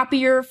printer,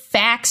 copier,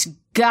 fax,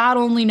 God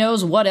only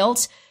knows what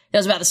else. It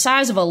was about the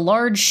size of a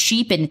large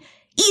sheep and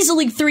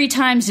easily 3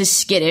 times as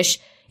skittish.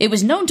 It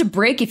was known to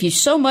break if you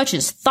so much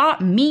as thought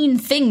mean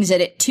things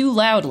at it too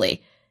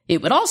loudly.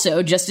 It would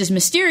also, just as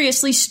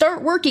mysteriously,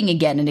 start working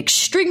again in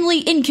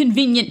extremely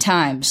inconvenient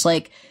times,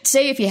 like,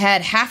 say if you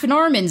had half an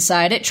arm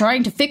inside it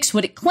trying to fix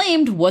what it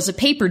claimed was a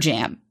paper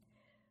jam.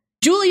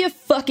 Julia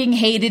fucking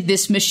hated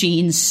this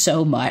machine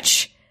so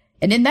much.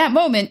 And in that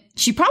moment,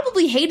 she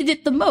probably hated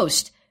it the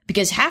most,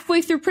 because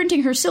halfway through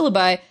printing her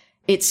syllabi,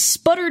 it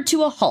sputtered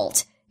to a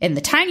halt, and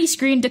the tiny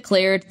screen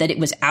declared that it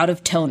was out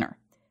of toner.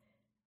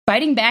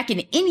 Fighting back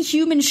an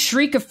inhuman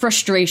shriek of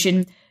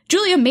frustration,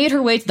 Julia made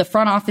her way to the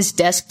front office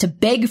desk to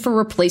beg for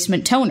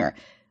replacement toner,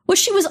 which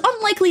she was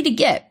unlikely to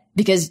get,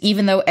 because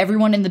even though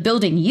everyone in the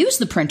building used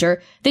the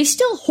printer, they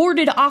still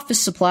hoarded office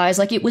supplies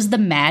like it was the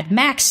Mad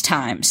Max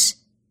times.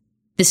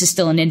 This is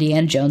still an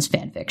Indiana Jones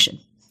fanfiction.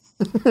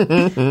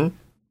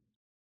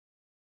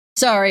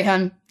 Sorry,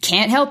 hun.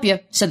 Can't help you,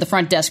 said the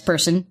front desk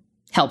person,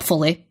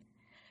 helpfully.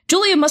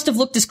 Julia must have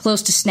looked as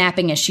close to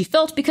snapping as she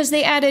felt because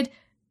they added,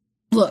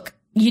 "Look,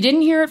 you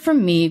didn't hear it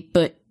from me,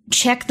 but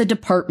check the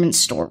department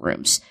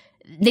storerooms.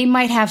 They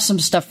might have some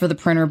stuff for the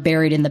printer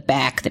buried in the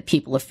back that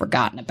people have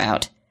forgotten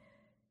about."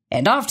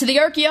 And off to the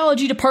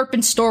archaeology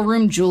department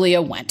storeroom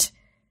Julia went.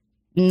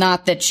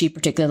 Not that she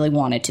particularly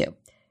wanted to.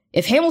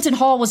 If Hamilton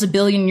Hall was 1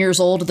 billion years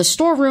old, the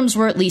storerooms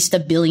were at least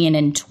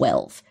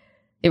 1,012,000,000.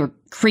 They were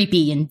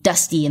creepy and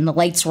dusty, and the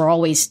lights were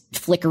always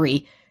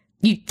flickery.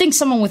 You'd think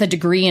someone with a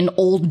degree in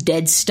old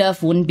dead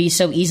stuff wouldn't be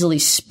so easily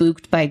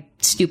spooked by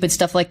stupid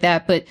stuff like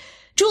that, but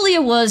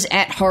Julia was,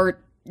 at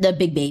heart, a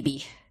big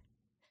baby.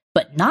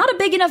 But not a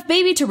big enough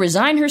baby to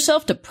resign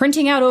herself to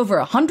printing out over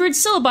 100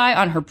 syllabi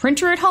on her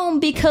printer at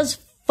home, because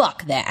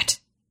fuck that.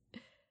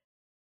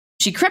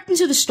 She crept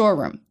into the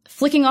storeroom,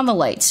 flicking on the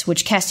lights,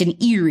 which cast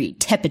an eerie,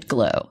 tepid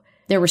glow.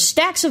 There were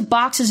stacks of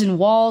boxes and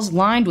walls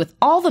lined with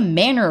all the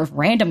manner of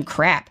random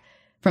crap,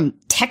 from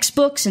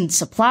textbooks and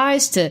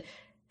supplies to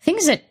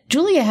things that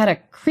Julia had a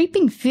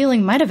creeping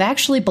feeling might have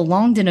actually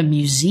belonged in a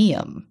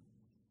museum.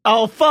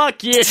 Oh,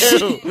 fuck you!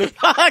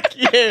 Fuck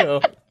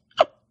you!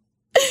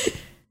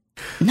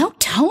 No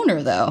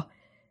toner, though.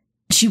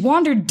 She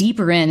wandered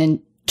deeper in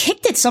and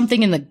kicked at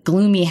something in the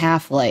gloomy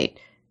half-light.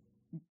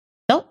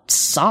 Felt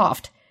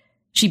soft.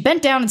 She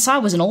bent down and saw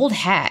it was an old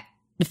hat,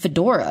 a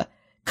fedora,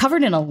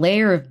 covered in a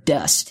layer of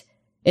dust.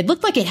 It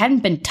looked like it hadn't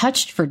been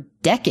touched for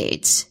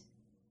decades.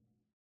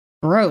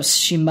 "Gross,"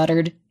 she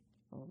muttered.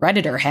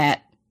 Redditor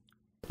hat.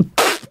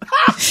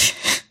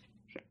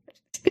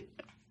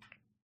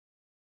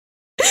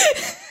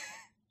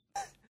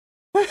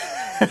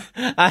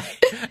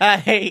 I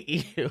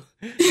hate you.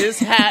 This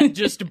hat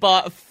just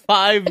bought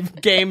 5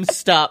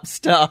 GameStop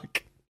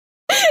stock.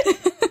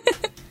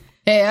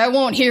 Hey, I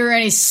won't hear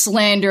any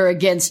slander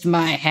against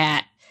my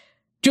hat.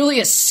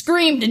 Julia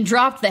screamed and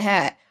dropped the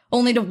hat,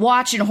 only to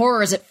watch in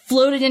horror as it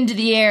floated into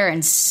the air and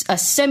a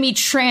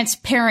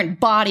semi-transparent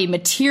body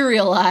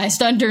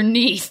materialized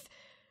underneath.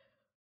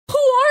 Who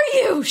are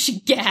you? She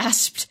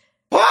gasped.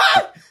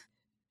 What?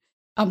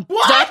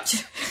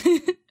 What?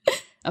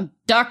 I'm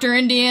Dr.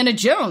 Indiana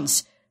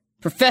Jones,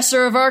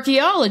 professor of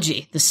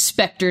archaeology, the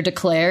specter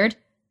declared.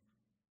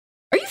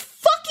 Are you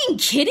fucking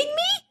kidding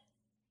me?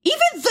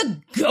 Even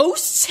the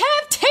ghosts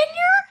have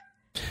tenure?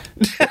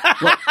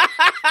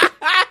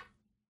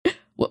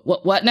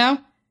 What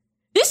now?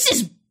 This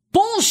is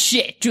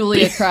bullshit,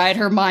 Julia cried,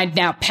 her mind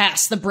now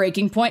past the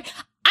breaking point.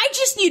 I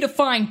just need to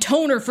find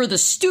toner for the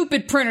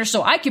stupid printer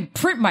so I can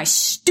print my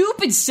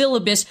stupid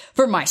syllabus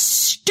for my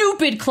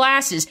stupid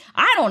classes.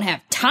 I don't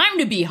have time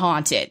to be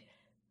haunted.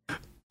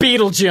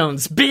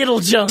 Beetlejones!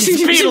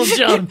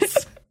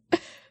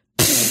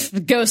 The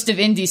ghost of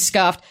Indy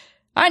scoffed.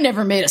 I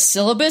never made a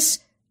syllabus.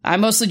 I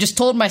mostly just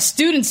told my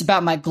students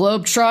about my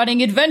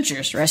globe-trotting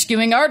adventures,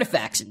 rescuing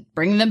artifacts and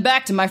bringing them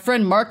back to my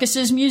friend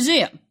Marcus's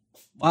museum.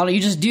 Why don't you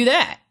just do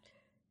that?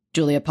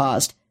 Julia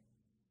paused.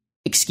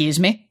 Excuse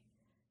me?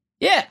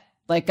 Yeah,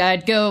 like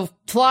I'd go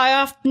fly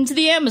off into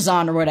the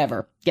Amazon or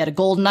whatever, get a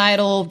golden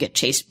idol, get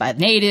chased by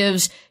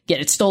natives, get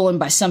it stolen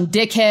by some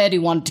dickhead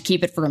who wanted to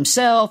keep it for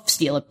himself,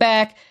 steal it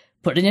back,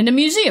 put it in a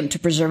museum to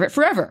preserve it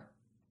forever.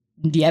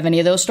 Do you have any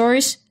of those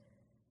stories?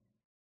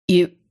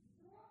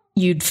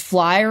 You'd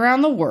fly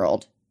around the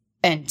world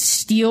and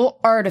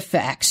steal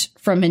artifacts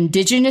from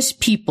indigenous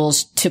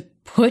peoples to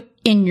put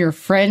in your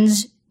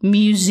friend's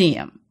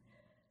museum.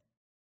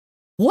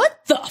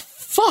 What the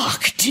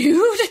fuck,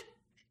 dude?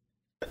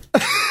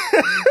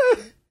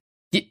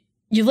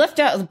 You left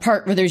out the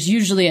part where there's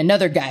usually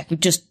another guy who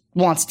just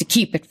wants to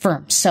keep it for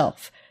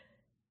himself.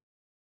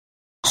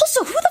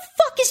 Also, who the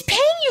fuck is paying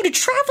you to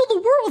travel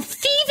the world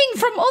thieving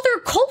from other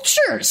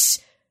cultures?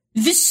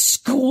 This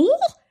school?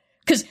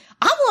 Because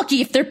I'm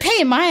lucky if they're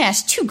paying my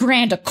ass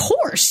 $2,000 a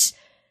course.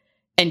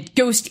 And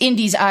Ghost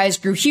Indy's eyes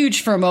grew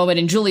huge for a moment,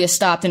 and Julia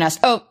stopped and asked,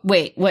 oh,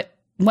 wait,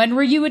 when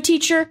were you a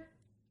teacher?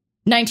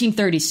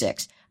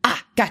 1936.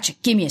 Ah, gotcha.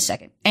 Give me a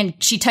second. And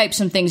she typed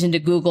some things into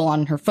Google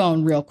on her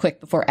phone real quick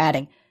before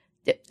adding,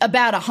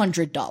 about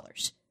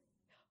 $100.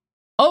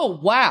 Oh,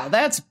 wow,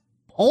 that's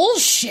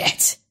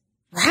bullshit.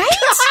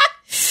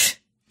 Right?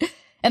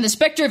 And the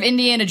specter of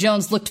Indiana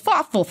Jones looked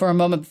thoughtful for a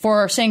moment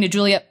before saying to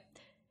Julia,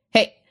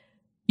 hey,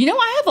 you know,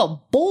 I have a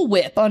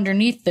bullwhip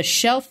underneath the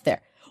shelf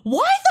there.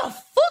 Why the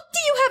fuck do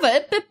you have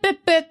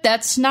a...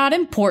 That's not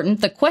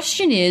important. The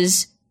question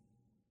is,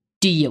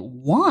 do you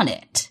want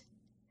it?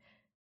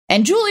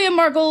 And Julia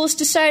Margolis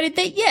decided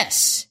that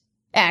yes,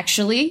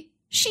 actually,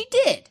 she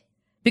did.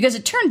 Because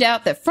it turned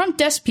out that front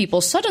desk people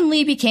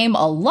suddenly became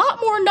a lot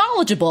more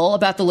knowledgeable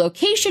about the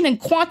location and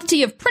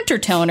quantity of printer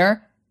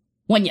toner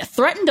when you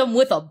threatened them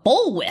with a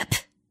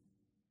bullwhip.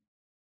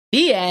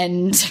 The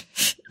end.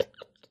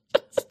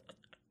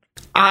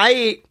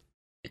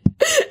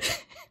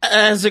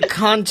 As a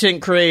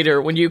content creator,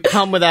 when you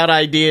come without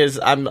ideas,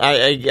 I'm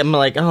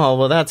like, oh,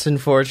 well, that's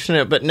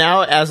unfortunate. But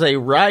now as a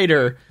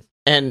writer,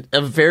 and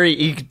a very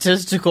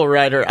egotistical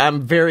writer,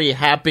 I'm very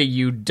happy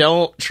you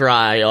don't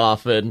try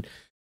often,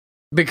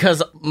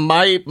 because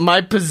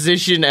my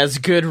position as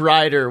good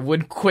writer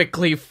would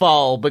quickly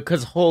fall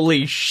because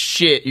holy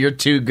shit, you're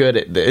too good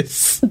at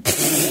this.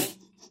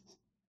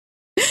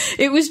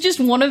 It was just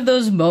one of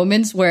those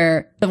moments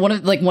where one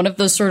of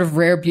those sort of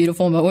rare,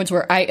 beautiful moments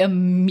where I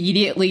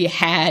immediately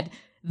had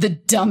the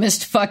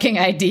dumbest fucking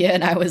idea,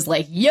 and I was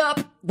like,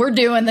 "Yup, we're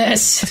doing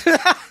this."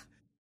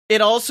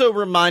 It also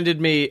reminded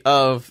me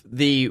of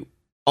the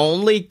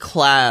only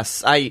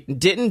class I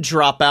didn't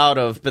drop out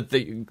of, but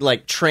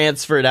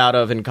transferred out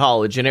of in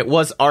college, and it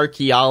was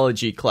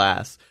archaeology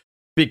class,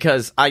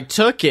 because I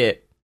took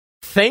it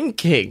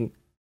thinking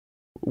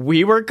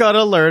we were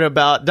gonna learn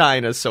about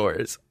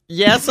dinosaurs.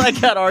 Yes, I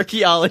got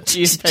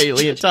archaeology and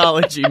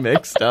paleontology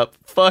mixed up.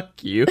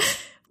 Fuck you.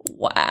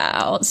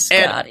 Wow,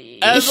 Scotty.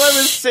 And as I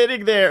was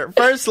sitting there,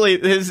 firstly,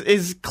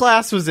 his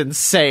class was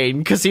insane,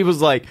 because he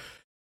was like,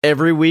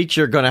 every week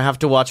you're going to have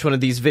to watch one of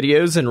these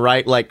videos and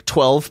write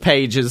 12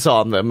 pages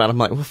on them. And I'm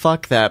like, well,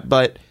 fuck that.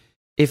 But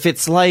if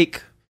it's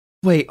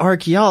wait,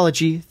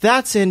 archaeology,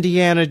 that's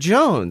Indiana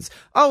Jones.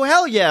 Oh,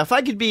 hell yeah, if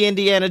I could be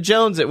Indiana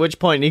Jones, at which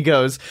point he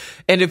goes,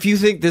 and if you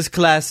think this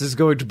class is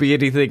going to be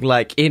anything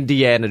like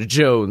Indiana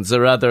Jones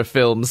or other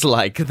films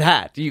like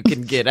that, you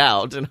can get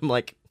out. And I'm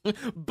like,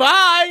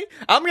 bye!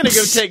 I'm going to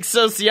go take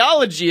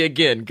sociology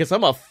again, because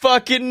I'm a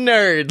fucking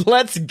nerd.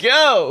 Let's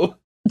go!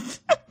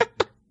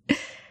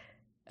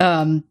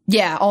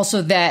 Yeah,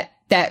 also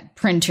that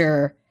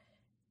printer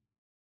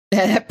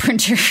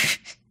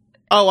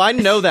Oh, I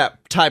know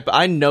that type.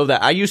 I know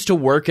that. I used to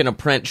work in a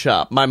print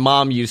shop. My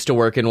mom used to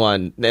work in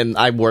one, and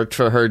I worked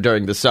for her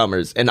during the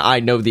summers, and I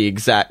know the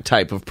exact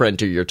type of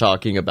printer you're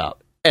talking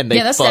about. And they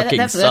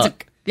fucking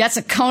suck. That's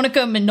a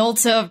Konica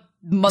Minolta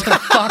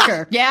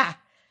motherfucker. Yeah.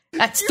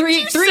 That's three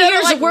years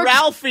like of work.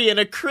 Ralphie in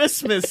A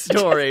Christmas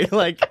Story.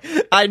 Like,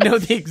 I know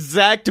the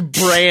exact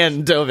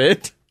brand of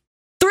it.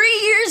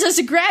 3 years as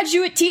a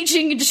graduate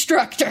teaching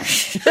instructor.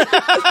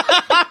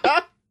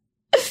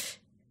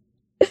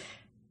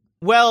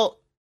 Well,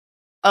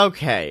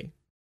 okay.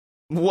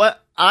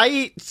 What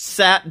I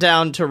sat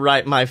down to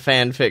write my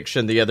fan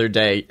fiction the other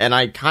day, and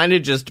I kind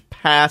of just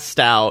passed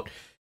out,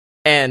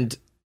 and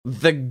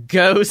the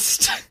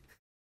ghost,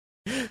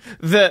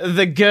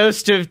 the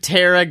ghost of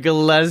Tara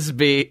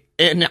Gillespie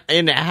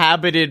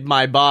inhabited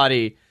my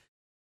body,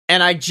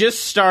 and I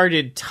just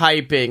started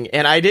typing,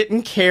 and I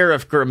didn't care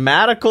if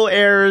grammatical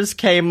errors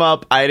came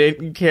up. I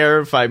didn't care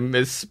if I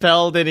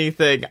misspelled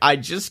anything. I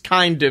just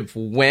kind of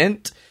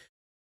went.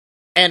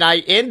 And I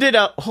ended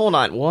up,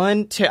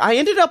 I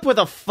ended up with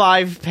a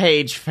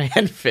 5-page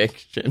fan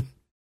fiction.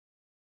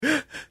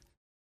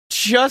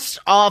 Just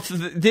off,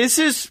 this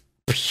is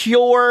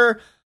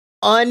pure,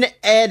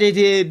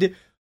 unedited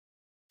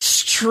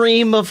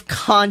stream of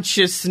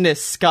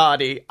consciousness,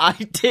 Scotty. I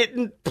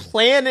didn't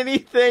plan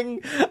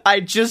anything. I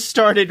just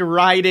started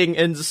writing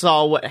and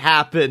saw what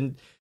happened.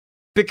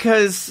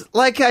 Because,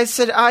 like I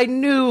said, I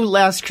knew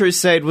Last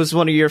Crusade was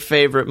one of your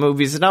favorite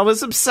movies, and I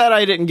was upset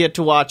I didn't get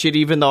to watch it,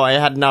 even though I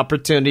had an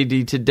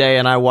opportunity today,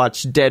 and I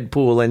watched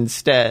Deadpool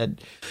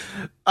instead.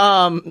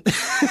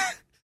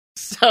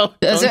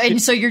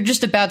 So you're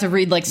just about to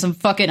read, like, some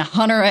fucking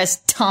Hunter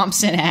S.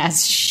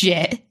 Thompson-ass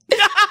shit.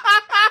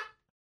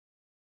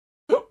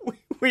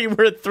 We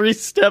were 3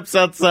 steps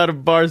outside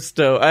of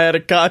Barstow. I had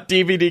a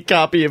DVD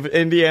copy of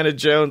Indiana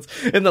Jones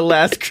and The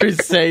Last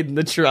Crusade in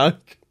the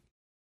trunk.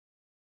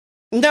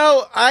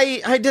 No,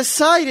 I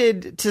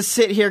decided to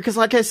sit here because,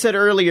 like I said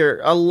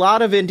earlier, a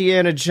lot of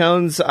Indiana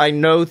Jones I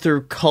know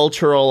through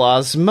cultural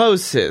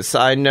osmosis.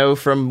 I know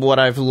from what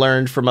I've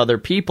learned from other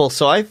people.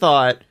 So I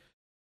thought,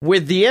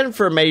 with the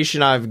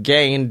information I've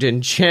gained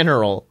in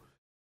general,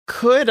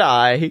 could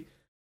I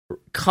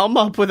come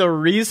up with a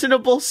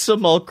reasonable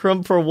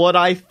simulacrum for what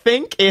I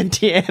think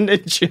Indiana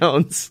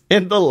Jones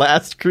and The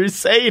Last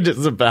Crusade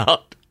is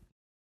about?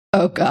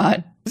 Oh,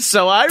 God.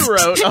 So I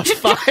wrote a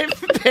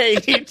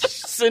 5-page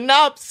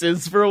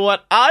synopsis for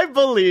what I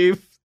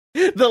believe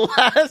The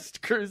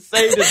Last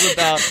Crusade is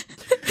about.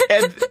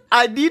 And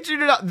I need you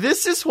to know,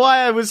 this is why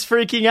I was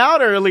freaking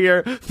out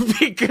earlier,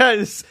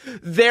 because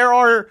there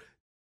are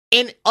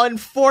an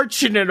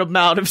unfortunate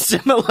amount of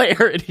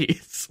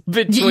similarities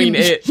between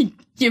it.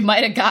 You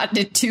might have gotten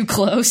it too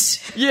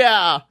close.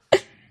 Yeah.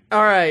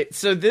 All right,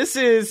 so this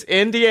is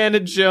Indiana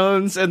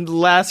Jones and the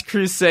Last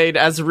Crusade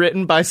as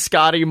written by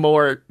Scotty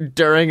Moore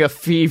during a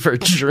fever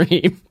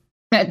dream.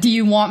 Do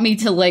you want me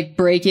to, like,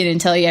 break it and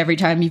tell you every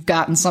time you've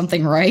gotten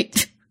something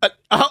right?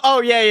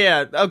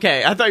 Yeah.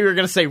 Okay, I thought you were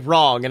going to say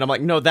wrong, and I'm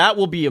like, no, that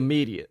will be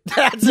immediate.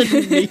 That's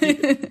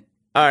immediate.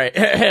 All right,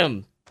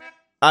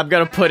 I'm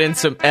going to put in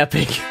some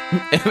epic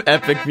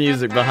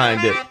music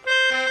behind it.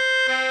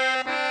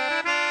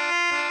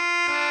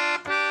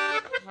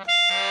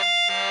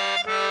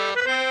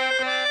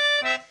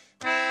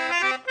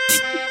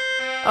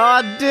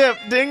 Aw, dip,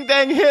 ding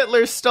dang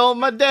Hitler stole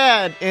my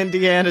dad,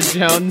 Indiana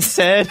Jones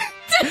said.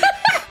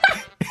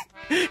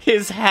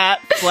 His hat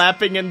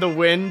flapping in the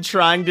wind,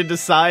 trying to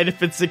decide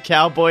if it's a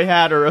cowboy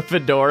hat or a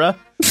fedora.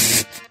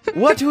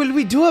 What will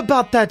we do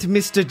about that,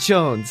 Mr.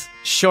 Jones?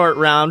 Short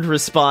Round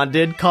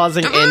responded,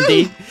 causing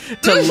Indy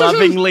to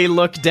lovingly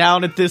look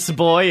down at this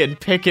boy and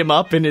pick him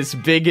up in his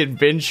big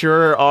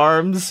adventurer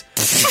arms.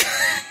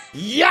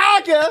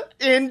 Yaga!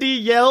 Indy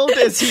yelled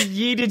as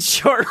he yeeted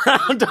Short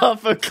Round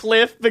off a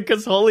cliff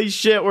because holy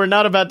shit, we're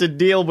not about to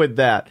deal with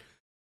that.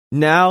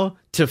 Now,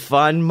 to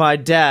find my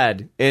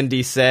dad,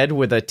 Indy said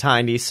with a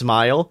tiny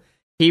smile.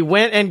 He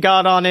went and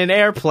got on an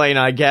airplane,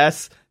 I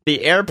guess.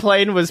 The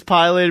airplane was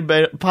piloted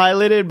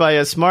by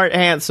a smart,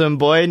 handsome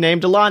boy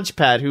named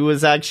Launchpad, who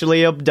was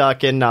actually a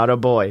duck and not a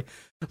boy.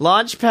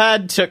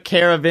 Launchpad took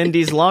care of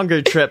Indy's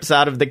longer trips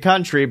out of the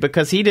country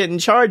because he didn't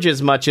charge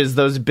as much as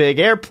those big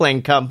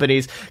airplane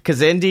companies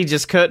because Indy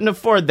just couldn't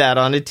afford that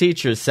on a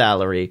teacher's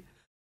salary.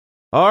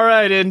 All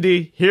right,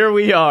 Indy, here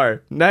we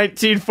are.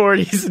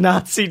 1940s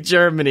Nazi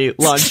Germany,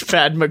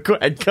 Launchpad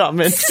McQuaid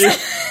commented.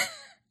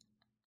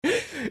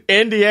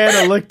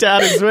 Indiana looked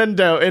out his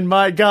window, and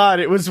my God,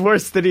 it was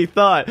worse than he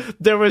thought.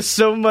 There was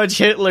so much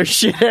Hitler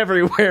shit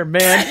everywhere,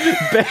 man.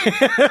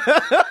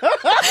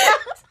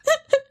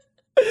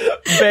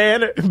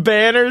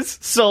 Banners,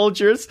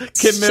 soldiers,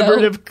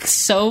 commemorative...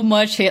 So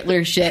much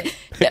Hitler shit.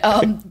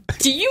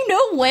 Do you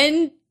know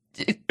when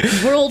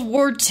World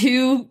War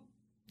II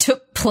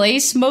took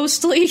place,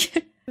 mostly?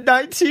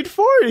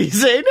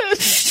 1940s, ain't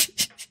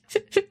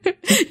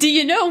it? Do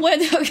you know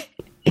when...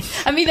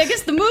 I mean, I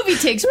guess the movie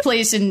takes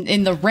place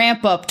in the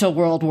ramp up to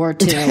World War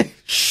II.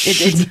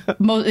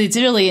 It's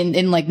really in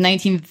like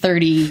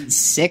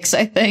 1936,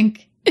 I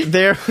think.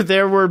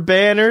 There were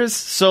banners,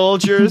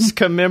 soldiers,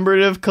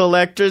 commemorative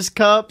collectors'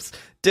 cups.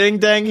 Ding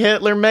dang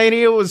Hitler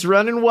mania was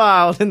running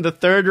wild in the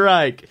Third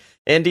Reich.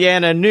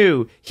 Indiana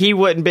knew he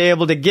wouldn't be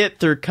able to get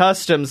through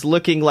customs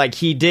looking like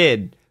he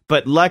did,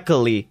 but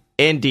luckily,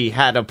 Indy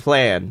had a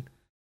plan.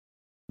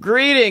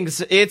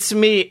 Greetings, it's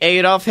me,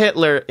 Adolf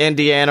Hitler,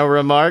 Indiana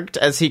remarked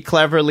as he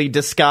cleverly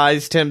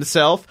disguised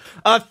himself.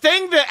 A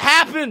thing that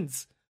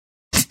happens!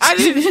 I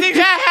didn't think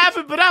that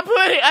happened, but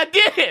I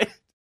did it!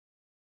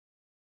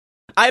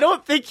 I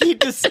don't think he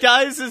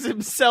disguises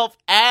himself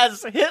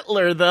as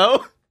Hitler,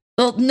 though.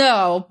 Well,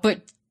 no,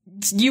 but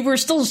you were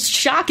still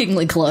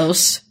shockingly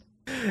close.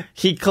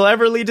 He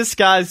cleverly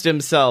disguised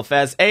himself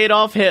as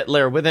Adolf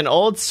Hitler with an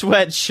old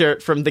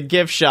sweatshirt from the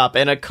gift shop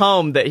and a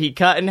comb that he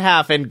cut in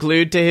half and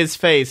glued to his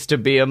face to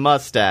be a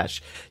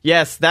mustache.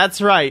 Yes, that's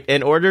right.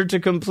 In order to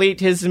complete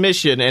his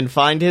mission and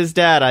find his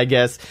dad, I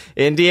guess,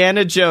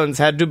 Indiana Jones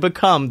had to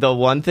become the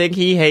one thing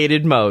he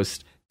hated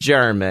most,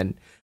 German.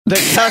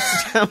 The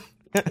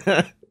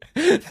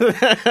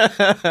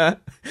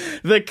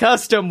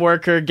custom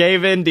worker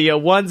gave Indy a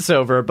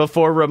once-over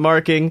before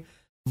remarking,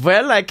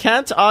 "Well, I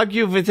can't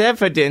argue with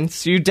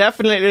evidence. You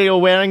definitely are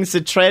wearing the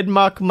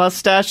trademark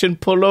mustache and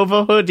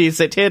pullover hoodies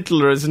that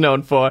Hitler is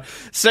known for.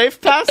 Safe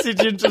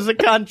passage into the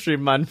country,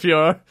 mein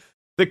Fuhrer."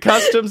 The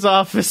customs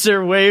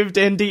officer waved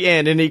Indy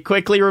in, and he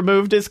quickly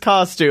removed his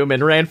costume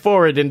and ran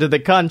forward into the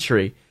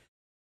country.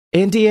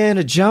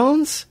 "Indiana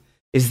Jones?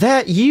 Is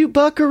that you,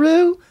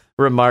 buckaroo?"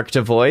 remarked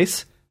a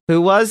voice.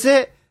 "Who was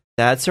it?"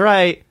 "That's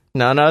right.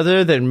 None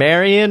other than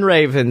Marion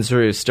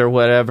Ravensroost, or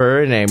whatever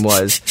her name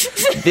was."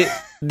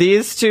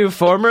 These two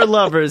former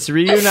lovers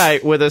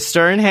reunite with a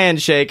stern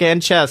handshake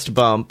and chest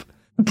bump.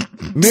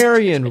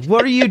 "Marion,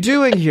 what are you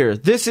doing here?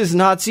 This is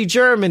Nazi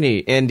Germany,"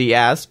 Indy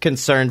asked,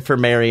 concerned for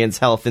Marion's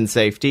health and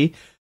safety.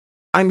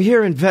 "I'm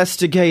here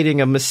investigating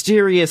a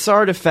mysterious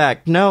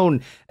artifact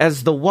known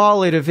as the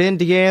wallet of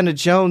Indiana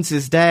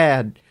Jones's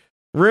dad.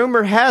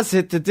 Rumor has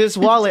it that this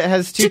wallet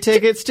has 2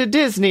 tickets to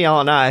Disney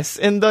on ice,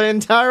 and the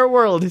entire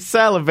world is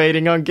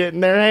salivating on getting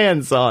their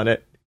hands on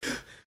it."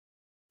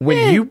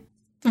 When you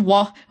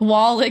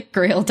Wallet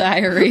Grail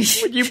Diary.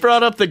 When you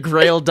brought up the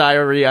Grail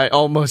Diary, I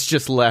almost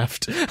just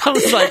left. I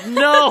was like,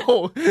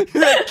 no,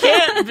 that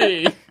can't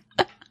be.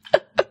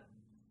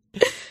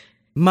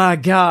 "My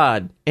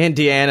God,"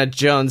 Indiana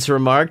Jones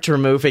remarked,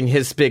 removing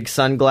his big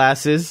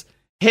sunglasses.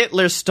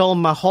 "Hitler stole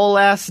my whole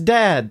ass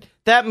dad.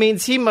 That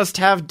means he must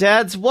have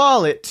Dad's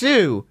wallet,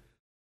 too."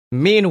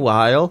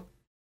 Meanwhile,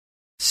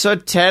 "So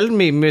tell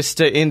me,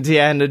 Mr.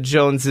 Indiana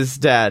Jones's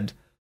dad,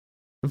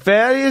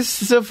 where is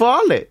the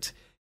wallet?"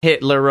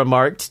 Hitler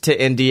remarked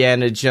to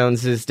Indiana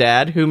Jones's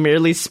dad, who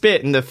merely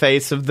spit in the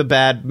face of the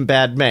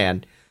bad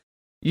man.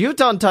 "You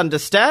don't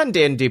understand,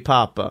 Indy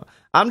Papa.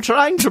 I'm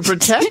trying to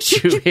protect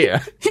you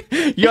here.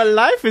 Your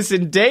life is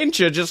in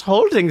danger just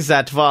holding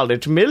that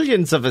wallet.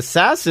 Millions of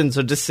assassins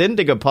are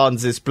descending upon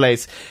this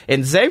place,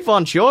 and they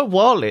want your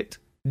wallet,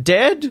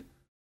 dead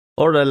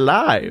or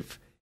alive.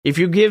 If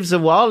you give the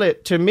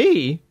wallet to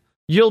me,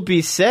 you'll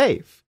be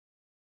safe."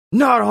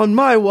 "Not on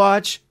my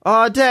watch.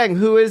 Aw, dang,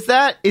 who is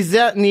that? Is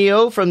that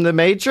Neo from The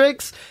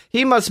Matrix?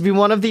 He must be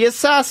one of the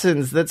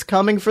assassins that's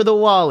coming for the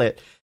wallet."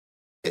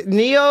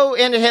 Neo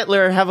and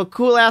Hitler have a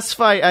cool-ass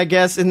fight, I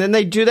guess, and then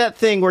they do that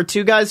thing where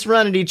 2 guys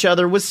run at each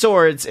other with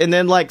swords and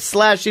then,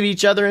 slash at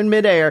each other in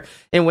midair,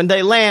 and when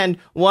they land,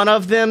 one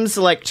of them's,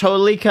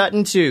 totally cut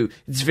in 2.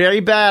 It's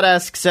very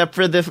badass, except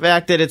for the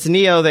fact that it's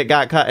Neo that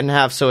got cut in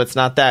half, so it's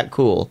not that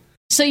cool.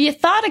 So you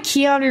thought of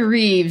Keanu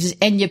Reeves,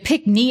 and you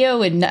picked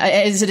Neo and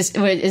is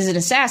an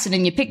assassin,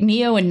 and you picked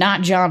Neo and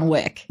not John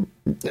Wick.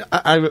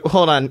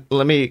 Hold on,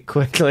 let me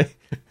quickly.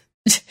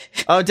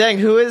 Oh dang,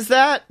 who is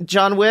that?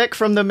 John Wick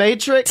from The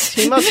Matrix?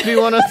 He must be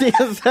one of the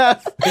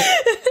assassins.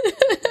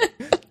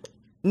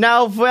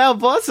 "Now where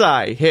was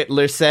I?"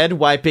 Hitler said,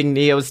 wiping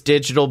Neo's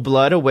digital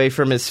blood away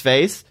from his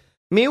face.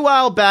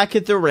 Meanwhile, back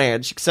at the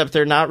ranch, except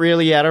they're not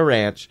really at a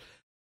ranch.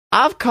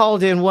 "I've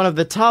called in one of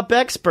the top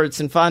experts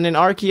in finding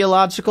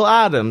archaeological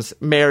items,"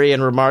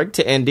 Marion remarked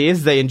to Indy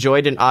as they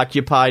enjoyed an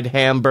occupied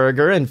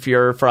hamburger and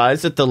Fuhrer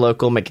fries at the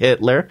local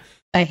McHitler.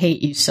 I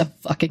hate you so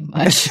fucking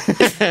much.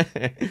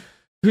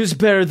 "Who's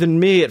better than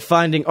me at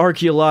finding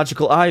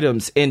archaeological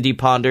items?" Indy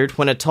pondered,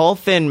 when a tall,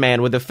 thin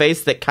man with a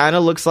face that kind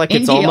of looks like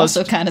it's Indy almost...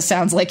 also kind of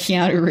sounds like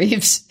Keanu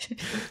Reeves.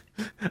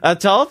 A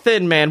tall,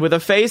 thin man with a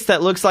face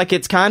that looks like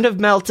it's kind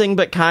of melting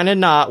but kind of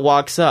not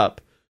walks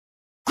up.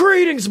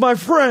 "Greetings, my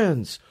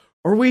friends!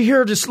 Are we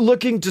here just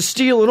looking to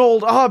steal an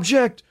old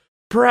object?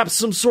 Perhaps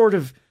some sort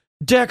of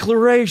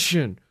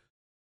declaration?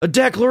 A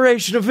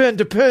Declaration of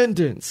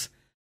Independence?"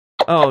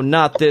 Oh,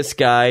 not this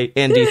guy,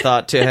 Indy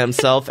thought to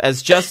himself,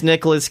 as just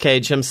Nicolas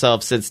Cage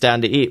himself sits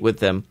down to eat with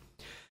them.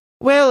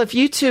 "Well, if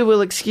you two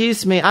will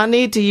excuse me, I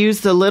need to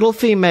use the little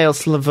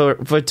female's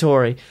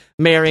lavatory,"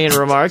 Marion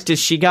remarked as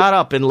she got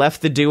up and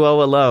left the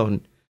duo alone.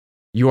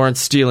 "You aren't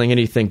stealing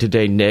anything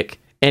today, Nick,"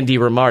 Indy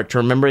remarked,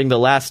 remembering the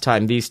last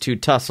time these two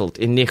tussled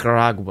in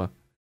Nicaragua.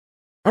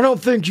 "I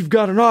don't think you've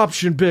got an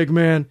option, big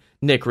man,"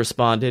 Nick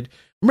responded.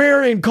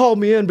 Marion called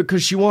me in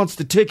because she wants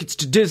the tickets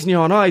to Disney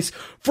on Ice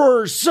for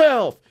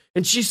herself.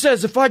 And she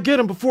says if I get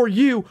them before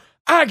you,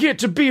 I get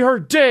to be her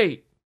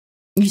date.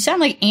 You sound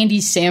like Andy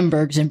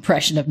Samberg's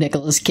impression of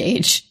Nicolas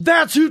Cage.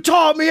 That's who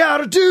taught me how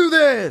to do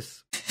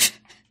this.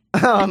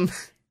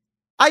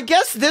 I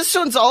guess this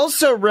one's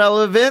also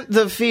relevant.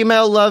 The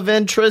female love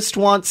interest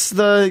wants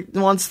the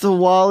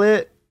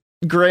wallet.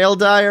 Grail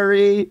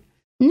Diary.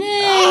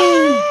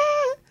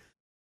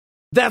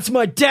 That's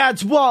my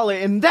dad's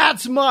wallet, and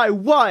that's my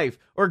wife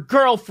or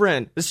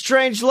girlfriend. The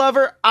strange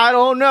lover? I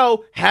don't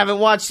know. Haven't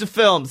watched the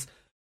films.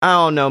 I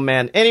don't know,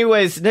 man.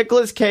 Anyways,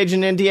 Nicolas Cage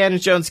and Indiana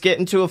Jones get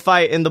into a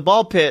fight in the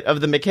ball pit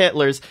of the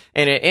McHitlers,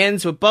 and it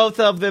ends with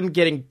both of them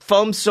getting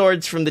foam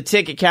swords from the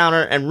ticket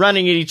counter and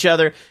running at each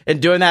other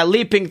and doing that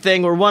leaping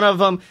thing where one of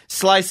them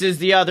slices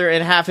the other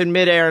in half in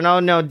midair, and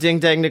oh no, ding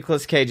dang,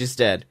 Nicolas Cage is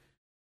dead.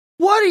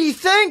 What are you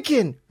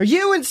thinking? Are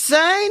you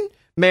insane?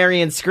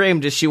 Marion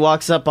screamed as she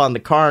walks up on the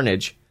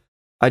carnage.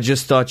 I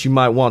just thought you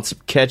might want some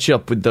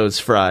ketchup with those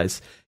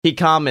fries. He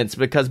comments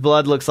because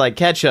blood looks like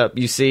ketchup,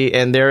 you see,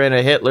 and they're in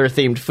a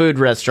Hitler-themed food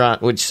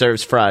restaurant which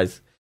serves fries.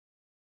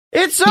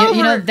 It's over!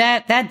 You know,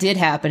 that did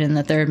happen in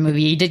the third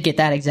movie. You did get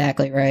that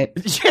exactly right.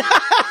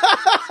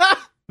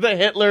 The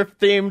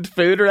Hitler-themed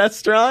food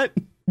restaurant?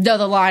 No,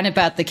 the line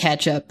about the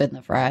ketchup and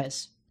the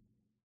fries.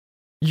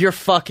 You're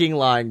fucking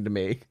lying to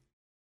me.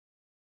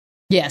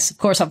 Yes, of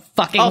course I'm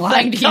fucking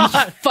lying to you, you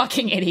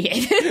fucking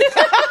idiot.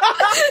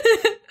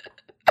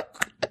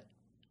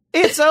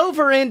 It's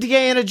over,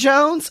 Indiana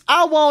Jones.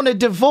 I want a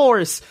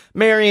divorce.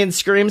 Marion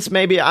screams,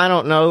 maybe, I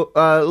don't know,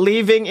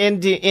 leaving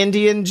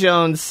Indiana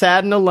Jones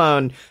sad and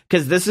alone,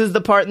 because this is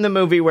the part in the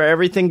movie where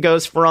everything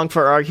goes wrong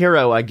for our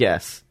hero, I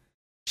guess.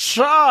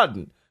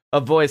 Sean! A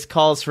voice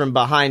calls from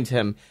behind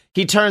him.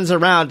 He turns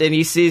around and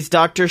he sees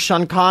Dr.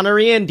 Sean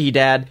Connery, Indy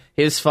Dad,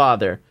 his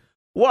father.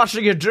 What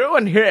are you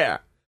doing here?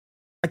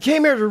 I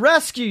came here to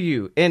rescue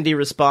you, Indy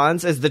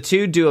responds as the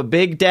two do a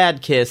big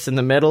dad kiss in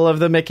the middle of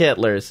the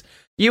McHitlers.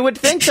 You would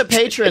think the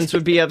patrons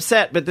would be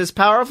upset, but this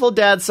powerful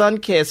dad-son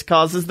kiss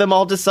causes them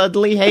all to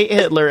suddenly hate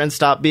Hitler and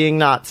stop being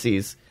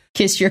Nazis.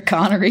 Kiss your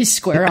Connery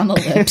square on the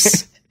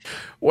lips.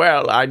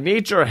 Well, I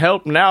need your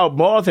help now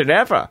more than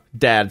ever,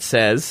 Dad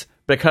says,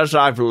 because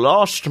I've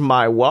lost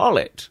my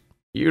wallet.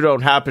 You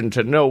don't happen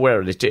to know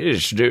where it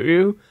is, do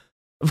you?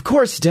 Of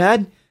course,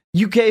 Dad.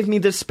 You gave me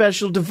this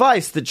special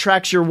device that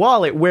tracks your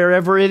wallet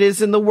wherever it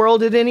is in the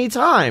world at any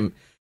time.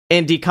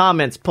 Indy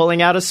comments,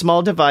 pulling out a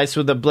small device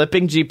with a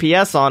blipping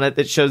GPS on it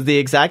that shows the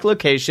exact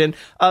location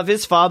of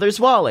his father's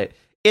wallet,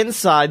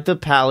 inside the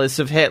palace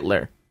of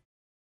Hitler.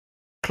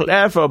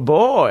 Clever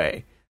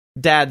boy,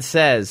 Dad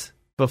says,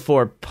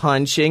 before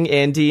punching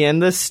Indy in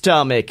the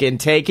stomach and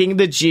taking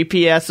the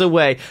GPS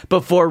away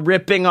before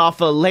ripping off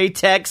a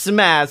latex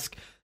mask.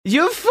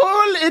 You fool,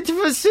 it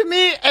was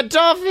me,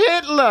 Adolf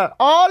Hitler,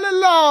 all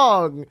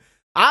along.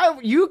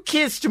 You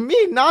kissed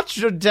me, not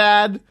your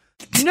dad.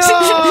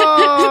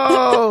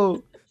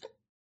 No!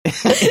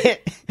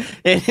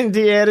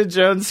 Indiana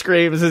Jones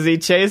screams as he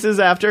chases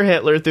after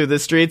Hitler through the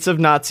streets of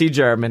Nazi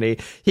Germany.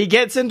 He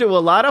gets into a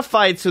lot of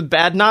fights with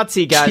bad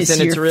Nazi guys,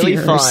 and it's really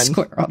fun.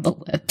 Square on the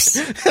lips.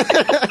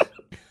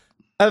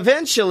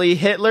 Eventually,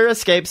 Hitler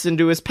escapes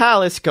into his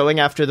palace, going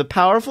after the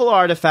powerful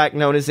artifact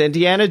known as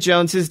Indiana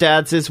Jones's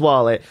dad's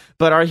wallet.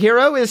 But our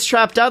hero is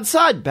trapped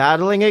outside,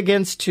 battling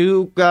against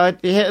two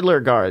Hitler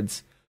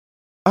guards.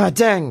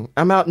 Dang,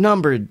 I'm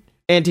outnumbered,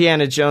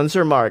 Indiana Jones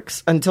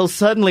remarks, until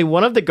suddenly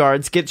one of the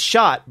guards gets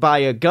shot by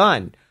a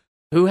gun.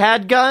 Who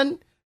had gun?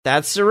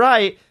 That's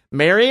right,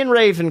 Marion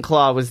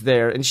Ravenclaw was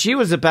there, and she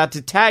was about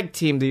to tag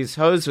team these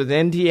hoes with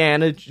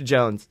Indiana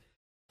Jones.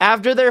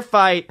 After their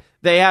fight,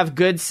 they have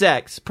good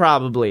sex,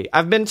 probably.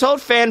 I've been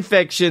told fan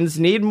fictions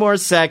need more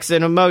sex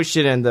and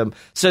emotion in them.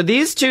 So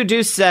these two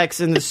do sex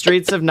in the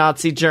streets of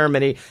Nazi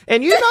Germany.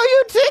 And you know,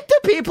 you'd think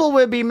the people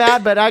would be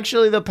mad, but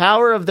actually the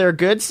power of their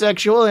good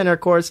sexual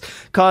intercourse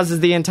causes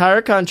the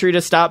entire country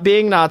to stop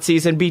being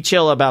Nazis and be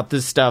chill about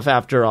this stuff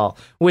after all.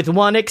 With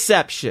one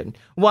exception.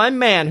 One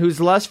man whose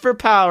lust for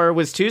power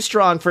was too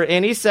strong for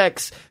any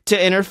sex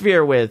to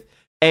interfere with.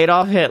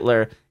 Adolf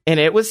Hitler. And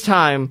it was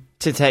time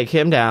to take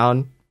him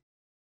down.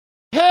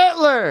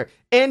 Hitler!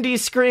 Indy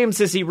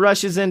screams as he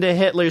rushes into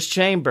Hitler's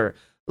chamber.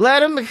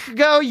 Let him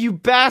go, you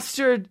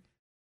bastard!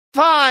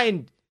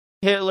 Fine!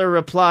 Hitler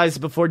replies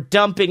before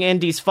dumping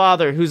Indy's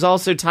father, who's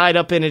also tied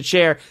up in a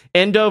chair,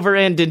 end over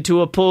end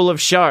into a pool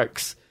of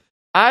sharks.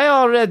 I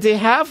already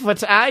have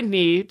what I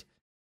need.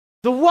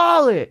 The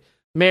wallet!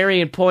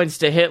 Marion points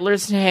to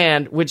Hitler's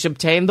hand, which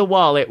obtained the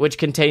wallet, which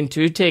contained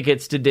 2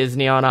 tickets to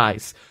Disney on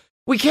Ice.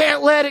 We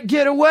can't let it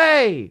get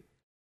away!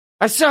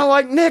 I sound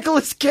like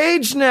Nicolas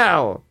Cage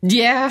now.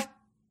 Yeah,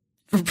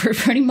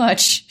 pretty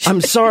much. I'm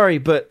sorry,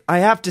 but I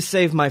have to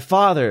save my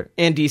father,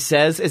 Indy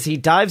says as he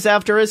dives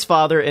after his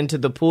father into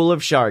the pool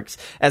of sharks,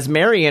 as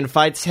Marion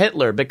fights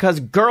Hitler because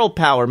girl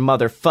power,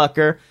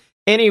 motherfucker.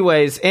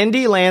 Anyways,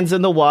 Indy lands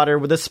in the water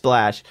with a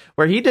splash,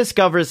 where he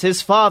discovers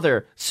his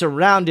father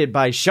surrounded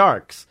by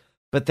sharks.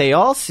 But they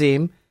all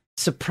seem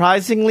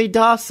surprisingly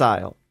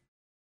docile.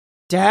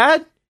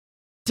 Dad?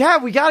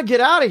 Dad, we gotta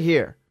get out of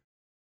here.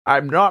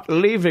 I'm not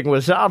leaving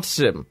without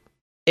them,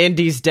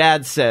 Indy's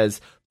dad says,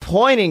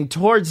 pointing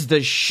towards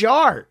the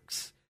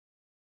sharks.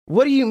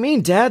 What do you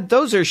mean, Dad?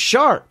 Those are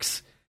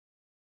sharks.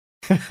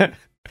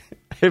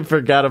 I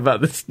forgot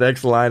about this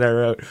next line I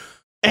wrote.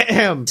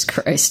 Jesus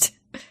Christ.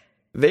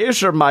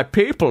 These are my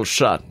people,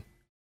 son.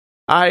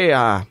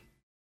 I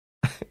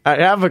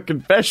have a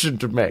confession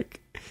to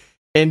make.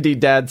 Indy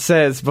dad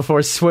says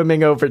before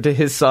swimming over to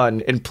his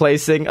son and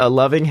placing a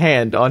loving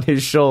hand on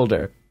his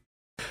shoulder.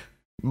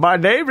 My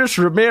name is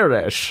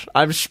Ramirez.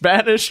 I'm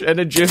Spanish and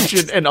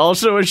Egyptian and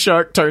also a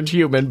shark turned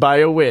human by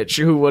a witch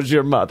who was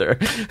your mother.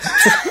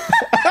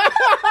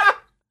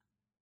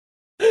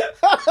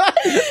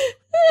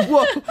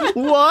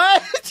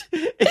 What?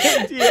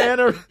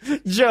 Indiana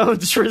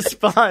Jones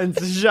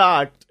responds,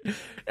 shocked.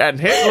 And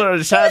Hitler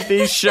has had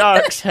these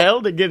sharks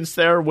held against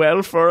their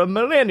will for a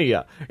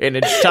millennia, and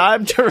it's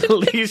time to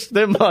release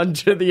them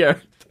onto the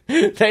earth.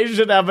 They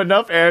should have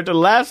enough air to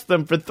last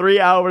them for 3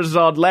 hours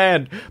on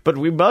land, but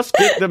we must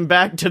get them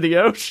back to the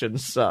ocean,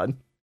 son.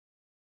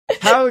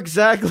 How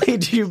exactly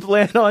do you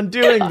plan on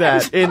doing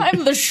that?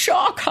 I'm the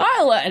Shark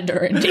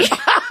Highlander, Indy.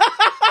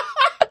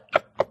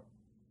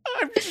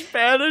 I'm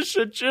Spanish,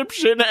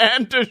 Egyptian,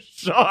 and a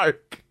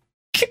shark.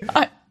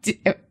 God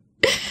damn.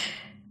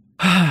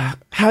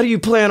 How do you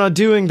plan on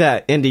doing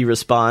that? Indy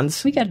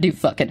responds. We gotta do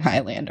fucking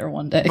Highlander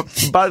one day.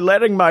 By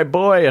letting my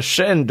boy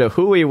ascend to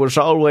who he was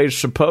always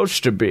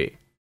supposed to be.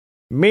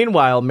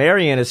 Meanwhile,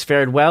 Marion has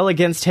fared well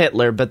against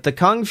Hitler, but the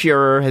Kung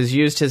Fuhrer has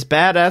used his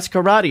badass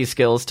karate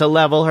skills to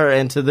level her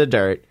into the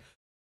dirt.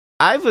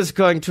 I was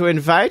going to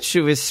invite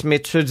you with me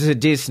to the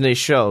Disney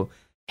show.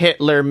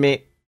 Hitler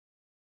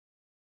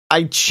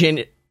I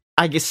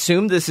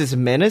assume this is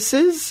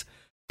menaces,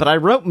 but I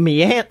wrote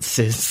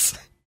meances.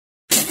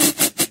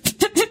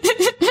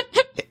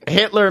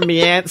 Hitler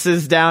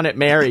meances down at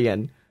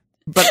Marion.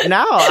 But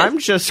now I'm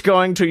just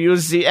going to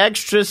use the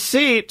extra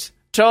seat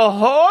to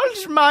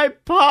hold my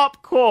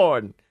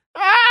popcorn.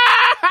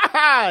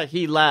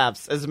 He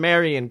laughs as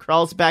Marion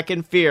crawls back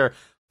in fear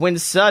when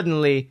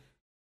suddenly,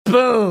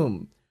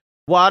 boom!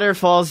 Water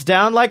falls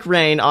down like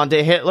rain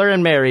onto Hitler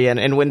and Marion,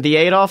 and when the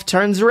Adolf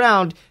turns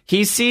around,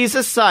 he sees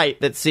a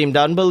sight that seemed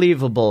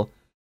unbelievable.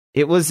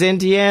 It was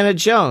Indiana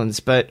Jones,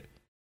 but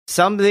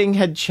something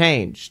had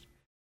changed.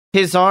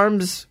 His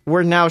arms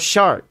were now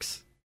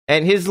sharks,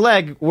 and his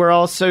leg were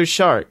also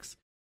sharks.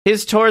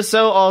 His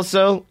torso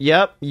also,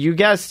 yep, you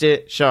guessed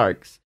it,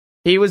 sharks.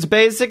 He was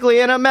basically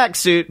in a mech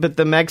suit, but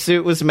the mech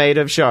suit was made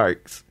of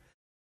sharks.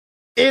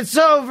 It's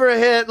over,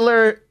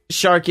 Hitler,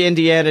 Shark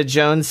Indiana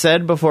Jones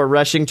said before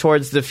rushing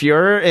towards the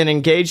Fuhrer and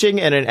engaging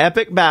in an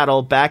epic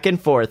battle back and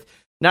forth.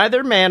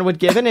 Neither man would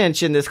give an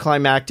inch in this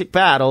climactic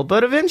battle,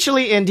 but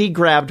eventually Indy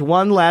grabbed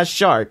one last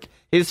shark,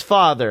 his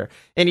father,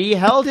 and he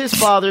held his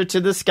father to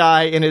the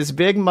sky in his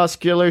big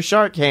muscular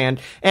shark hand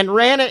and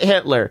ran at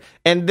Hitler.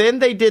 And then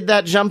they did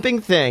that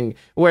jumping thing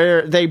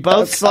where they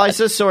both slice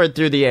a sword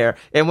through the air.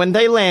 And when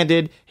they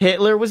landed,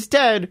 Hitler was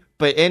dead,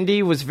 but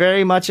Indy was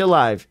very much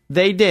alive.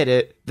 They did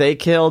it. They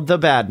killed the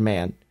bad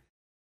man.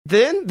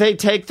 Then they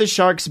take the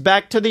sharks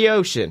back to the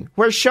ocean,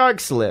 where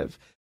sharks live.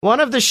 One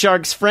of the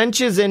sharks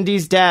Frenches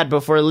Indy's dad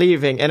before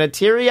leaving, and a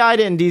teary-eyed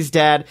Indy's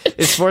dad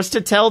is forced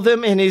to tell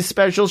them in his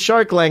special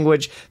shark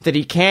language that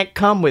he can't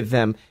come with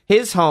them.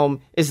 His home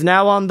is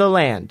now on the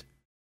land.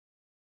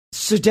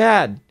 So,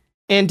 Dad,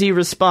 Indy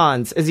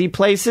responds as he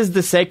places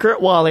the sacred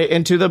wallet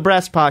into the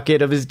breast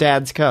pocket of his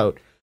dad's coat.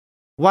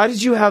 Why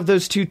did you have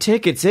those 2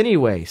 tickets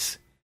anyways?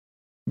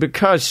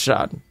 Because,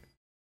 son,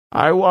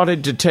 I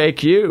wanted to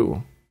take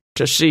you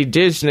to see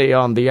Disney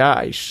on the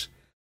ice.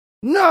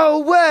 No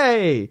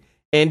way!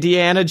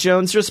 Indiana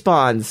Jones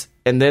responds,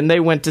 and then they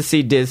went to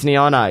see Disney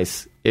on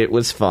Ice. It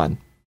was fun.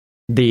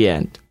 The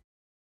end.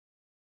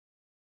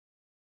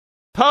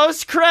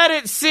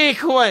 Post-credit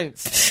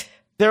sequence!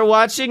 They're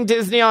watching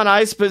Disney on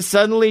Ice, but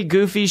suddenly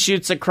Goofy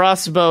shoots a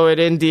crossbow at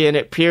Indy and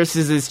it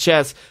pierces his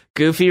chest.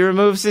 Goofy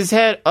removes his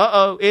head.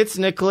 Uh-oh, it's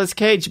Nicolas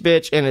Cage,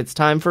 bitch, and it's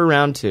time for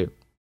round 2.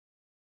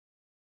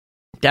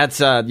 That's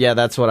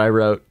what I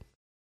wrote.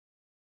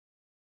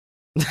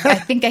 I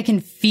think I can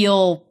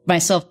feel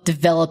myself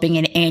developing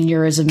an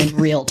aneurysm in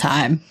real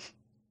time.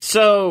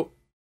 So,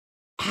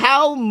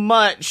 how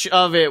much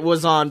of it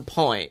was on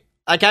point?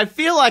 Like, I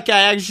feel like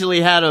I actually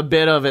had a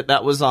bit of it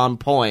that was on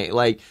point.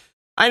 Like,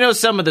 I know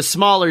some of the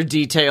smaller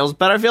details,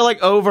 but I feel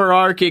like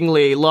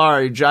overarchingly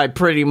large, I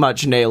pretty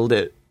much nailed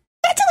it.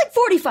 That's like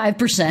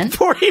 45%.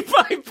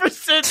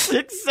 45%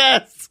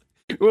 success!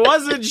 It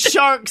wasn't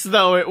sharks,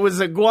 though. It was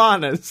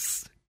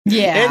iguanas.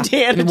 Yeah.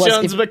 Indiana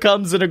Jones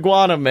becomes an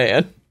iguana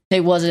man.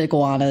 It was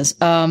iguanas.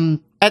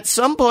 At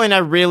some point, I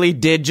really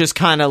did just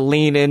kind of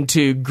lean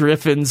into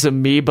Griffin's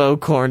Amiibo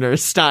Corner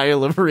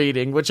style of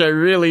reading, which I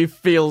really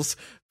feels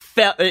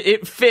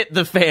it fit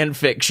the fan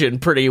fiction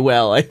pretty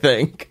well, I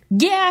think.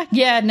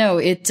 Yeah, no,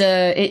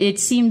 it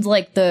seemed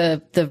like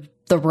the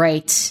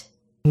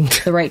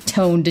right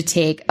tone to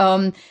take.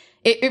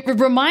 It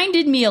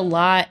reminded me a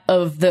lot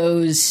of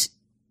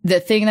the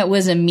thing that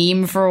was a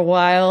meme for a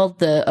while,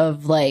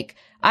 of like,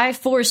 I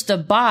forced a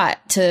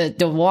bot to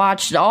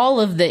watch all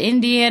of the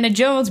Indiana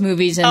Jones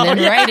movies and then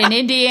write an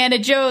Indiana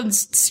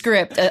Jones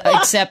script,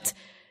 except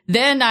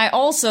then I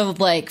also,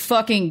 like,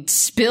 fucking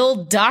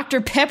spilled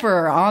Dr.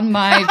 Pepper on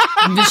my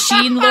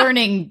machine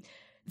learning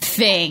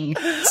thing,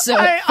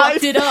 so it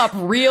fucked it up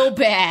real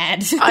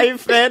bad. I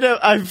fed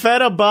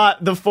a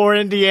bot the 4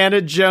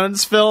 Indiana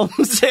Jones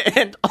films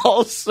and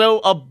also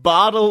a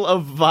bottle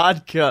of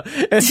vodka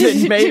and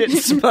then made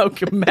it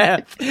smoke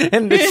meth,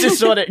 and this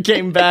is what it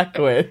came back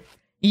with.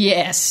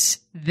 Yes,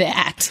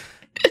 that.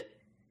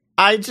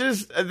 I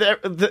just,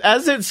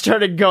 as it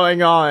started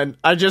going on,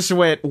 I just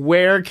went,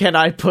 where can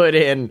I put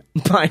in,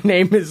 my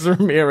name is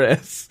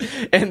Ramirez?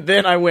 And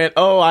then I went,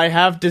 oh, I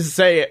have to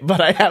say it,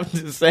 but I have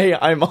to say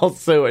I'm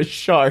also a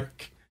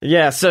shark.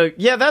 Yeah, so,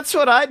 yeah, that's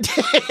what I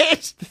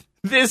did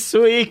this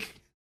week.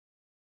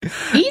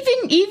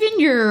 Even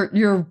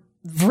your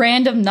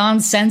random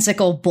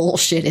nonsensical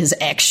bullshit is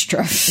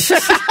extra.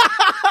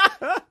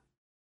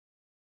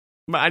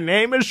 My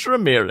name is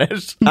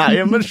Ramirez. I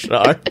am a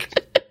shark.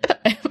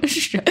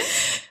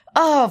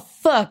 Oh,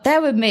 fuck.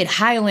 That would have made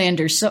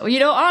Highlander so... You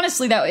know,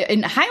 honestly, that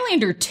in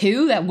Highlander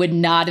 2, that would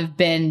not have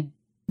been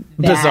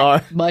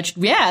bizarre. Much.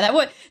 Yeah, that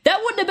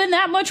wouldn't have been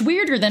that much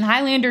weirder than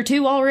Highlander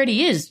 2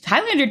 already is.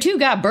 Highlander 2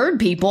 got bird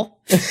people.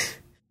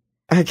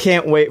 I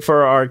can't wait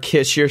for our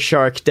Kiss Your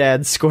Shark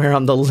Dad Square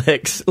on the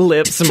Lips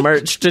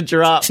merch to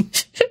drop.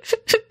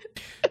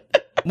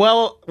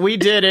 Well, we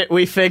did it.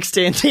 We fixed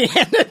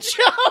Indiana Jones.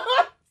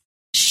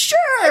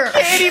 Sure. I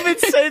can't even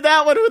say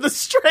that one with a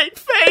straight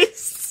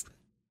face.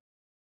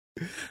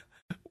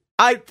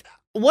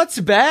 What's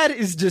bad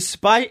is,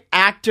 despite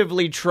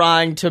actively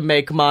trying to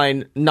make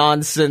mine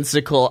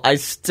nonsensical, I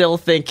still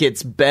think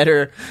it's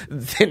better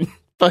than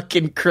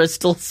fucking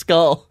Crystal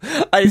Skull.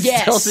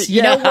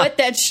 You know what?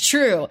 That's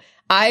true.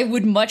 I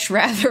would much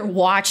rather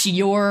watch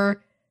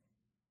your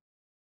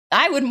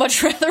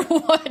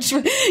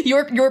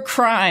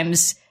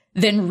crimes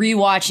than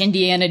rewatch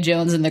Indiana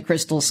Jones and the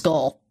Crystal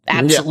Skull.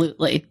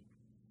 Absolutely. Yeah.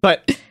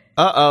 But,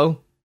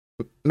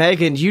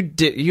 Megan,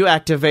 you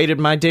activated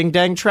my ding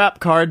dang trap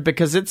card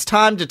because it's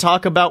time to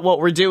talk about what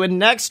we're doing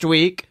next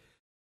week.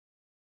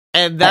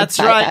 And that's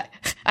right.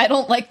 I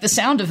don't like the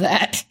sound of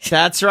that.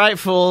 That's right,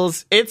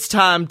 fools. It's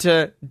time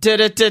to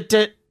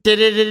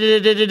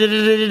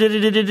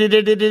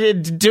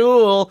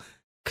duel.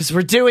 Because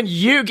we're doing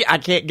I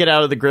can't get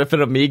out of the Griffin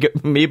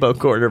Amiibo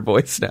corner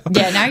voice now.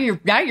 Yeah,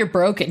 now you're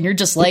broken. You're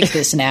just like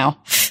this now.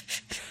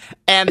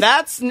 And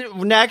that's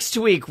next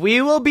week.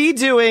 We will be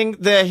doing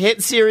the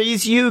hit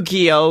series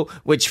Yu-Gi-Oh!,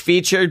 which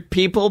featured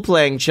people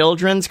playing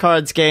children's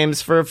cards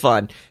games for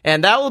fun.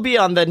 And that will be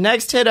on the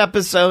next hit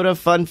episode of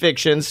Fun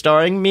Fiction,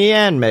 starring me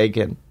and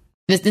Megan.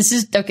 This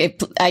is... Okay,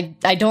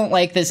 I don't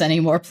like this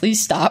anymore.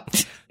 Please stop.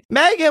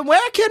 Megan,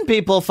 where can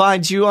people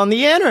find you on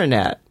the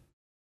internet?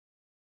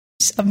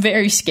 I'm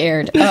very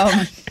scared.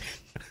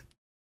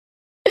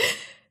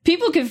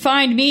 People can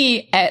find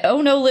me at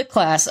Oh No Lit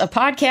Class, a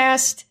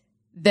podcast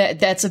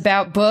that's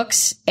about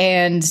books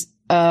and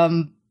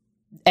not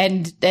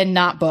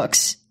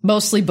books,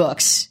 mostly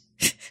books.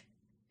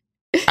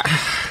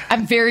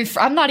 I'm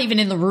not even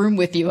in the room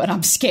with you, and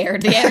I'm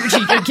scared. The energy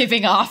you're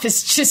giving off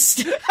is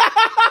just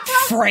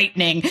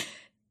frightening.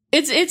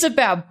 It's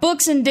about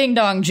books and ding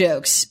dong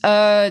jokes.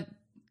 It's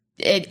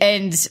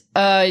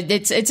at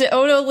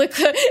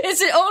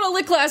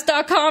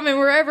onolitclass.com and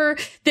wherever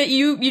that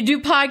you do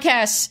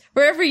podcasts,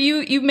 wherever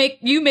you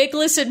make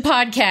listen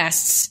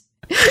podcasts.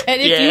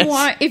 And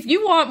if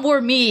you want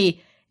more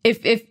me,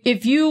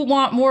 if you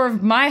want more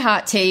of my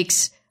hot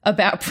takes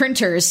about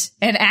printers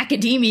and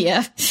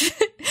academia,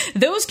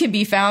 those can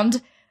be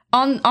found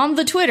on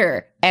the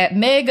Twitter at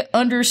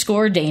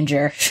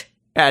Meg_Danger.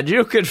 And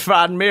you can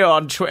find me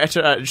on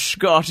Twitter at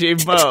Scotty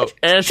Mo,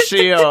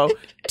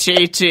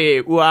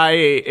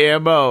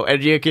 SCOTTYEMO.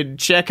 And you can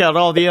check out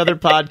all the other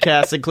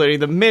podcasts, including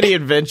the mini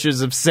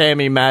adventures of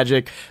Sammy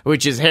Magic,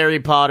 which is Harry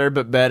Potter,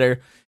 but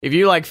better. If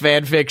you like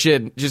fan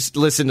fiction, just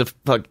listen to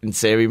fucking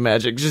Sammy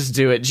Magic. Just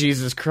do it.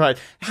 Jesus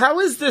Christ. How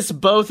is this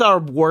both our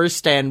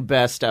worst and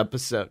best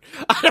episode?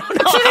 I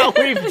don't know how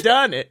we've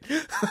done it.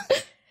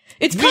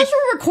 It's because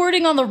we're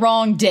recording on the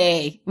wrong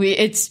day.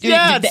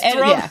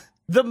 The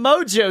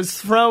mojo's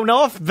thrown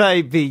off,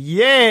 baby.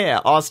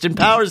 Yeah. Austin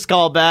Powers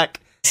callback.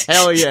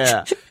 Hell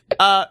yeah.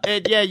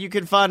 And yeah, you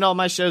can find all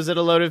my shows at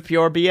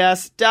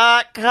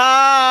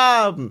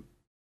aloadofpurebs.com.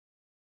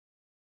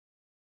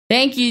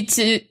 Thank you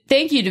to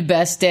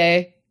Best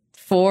Day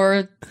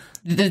for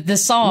the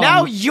song.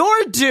 Now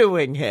you're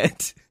doing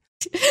it.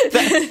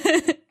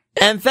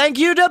 And thank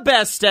you to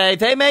Best Day.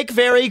 They make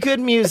very good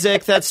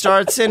music that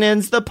starts and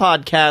ends the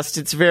podcast.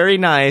 It's very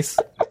nice.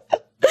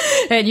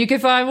 And you can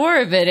find more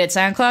of it at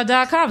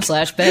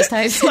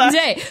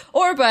soundcloud.com/best-day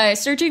or by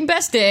searching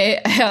Best Day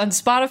on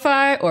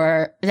Spotify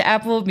or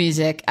Apple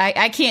Music.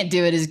 I can't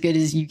do it as good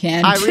as you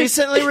can. I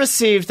recently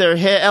received their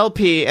hit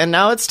LP, and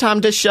now it's time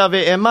to shove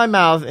it in my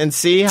mouth and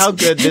see how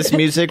good this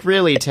music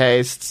really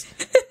tastes.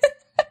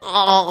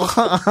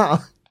 Also,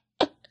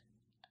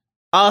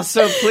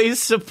 please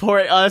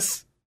support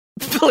us.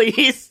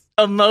 Please.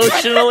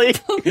 emotionally.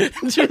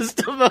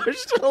 Just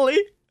emotionally.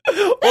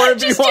 Or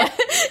if you want,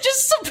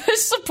 just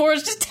support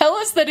us. Just tell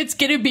us that it's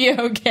gonna be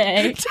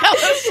okay. And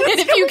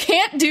if you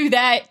can't do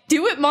that,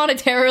 do it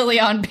monetarily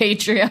on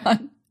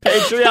Patreon.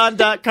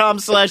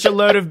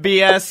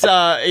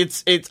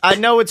 Patreon.com/a-load-of-BS. It's I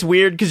know it's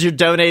weird because you're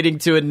donating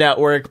to a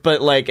network,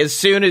 but like as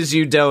soon as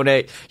you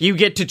donate, you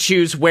get to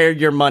choose where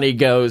your money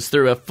goes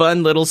through a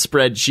fun little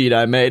spreadsheet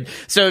I made.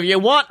 So if you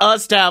want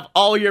us to have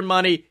all your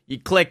money, you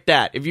click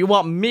that. If you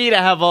want me to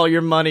have all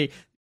your money,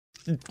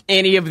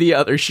 any of the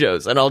other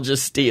shows, and I'll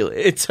just steal it.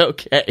 It's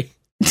okay.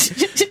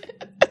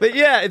 But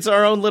yeah, it's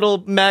our own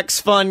little Max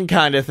Fun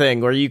kind of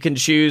thing where you can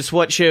choose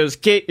what shows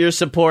get your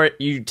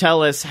support. You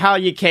tell us how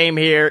you came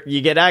here.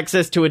 You get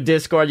access to a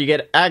Discord. You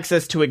get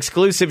access to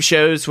exclusive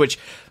shows, which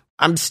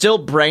I'm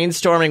still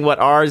brainstorming what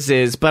ours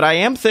is. But I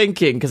am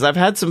thinking, because I've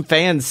had some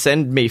fans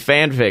send me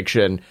fan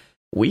fiction,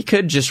 we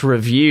could just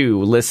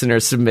review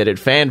listener-submitted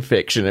fan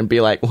fiction and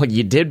be like, well,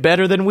 you did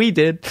better than we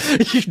did.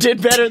 You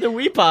did better than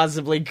we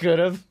possibly could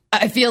have.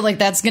 I feel like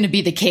that's going to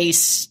be the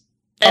case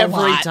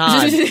every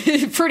time.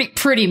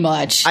 pretty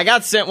much. I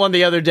got sent one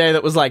the other day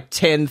that was like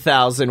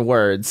 10,000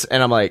 words,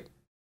 and I'm like,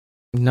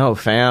 no,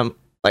 fam.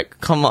 Like,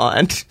 come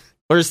on.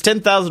 Or is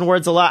 10,000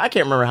 words a lot? I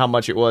can't remember how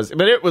much it was,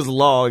 but it was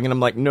long, and I'm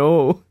like,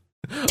 no.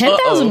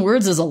 10,000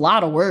 words is a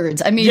lot of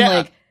words. I mean,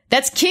 like,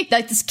 that's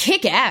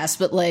kick ass,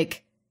 but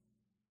like,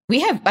 we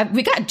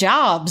got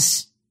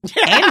jobs,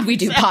 and we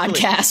do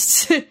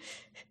podcasts.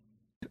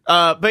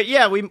 But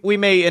yeah, we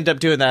may end up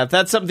doing that. If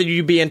that's something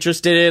you'd be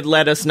interested in,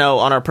 let us know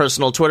on our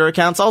personal Twitter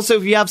accounts. Also,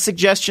 if you have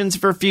suggestions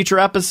for future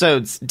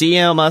episodes,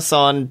 DM us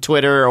on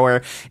Twitter or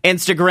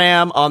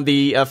Instagram on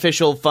the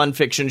official Fun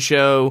Fiction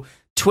Show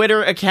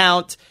Twitter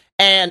account.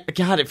 And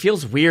God, it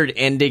feels weird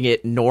ending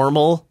it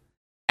normal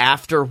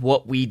after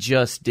what we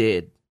just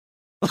did.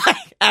 Like,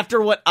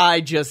 after what I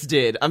just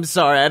did. I'm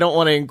sorry, I don't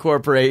want to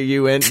incorporate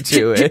you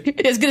into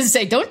it. I was going to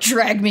say, don't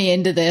drag me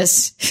into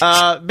this.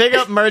 Big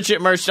up merch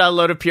at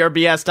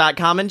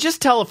merch.loadofpurebs.com, and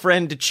just tell a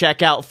friend to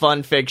check out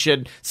Fun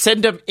Fiction.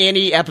 Send them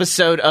any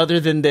episode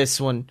other than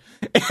this one.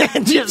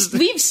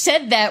 We've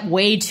said that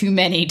way too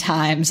many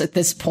times at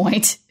this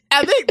point.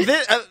 I think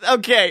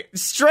okay,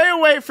 stray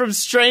away from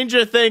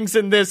Stranger Things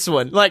in this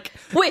one. Like,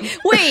 wait.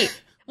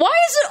 Why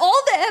is it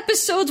all the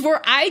episodes where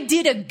I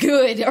did a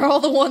good are all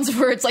the ones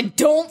where it's like,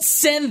 don't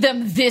send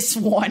them this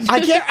one?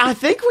 I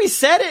think we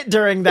said it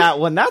during that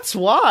one. That's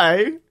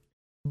why.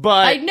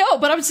 But I know,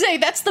 but I'm saying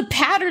that's the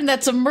pattern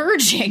that's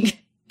emerging.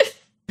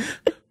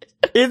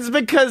 It's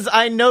because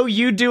I know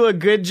you do a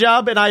good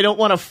job, and I don't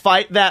want to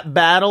fight that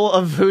battle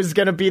of who's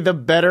going to be the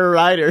better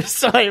writer.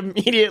 So I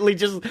immediately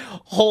just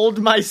hold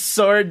my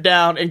sword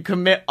down and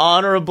commit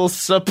honorable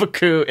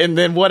seppuku, and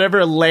then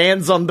whatever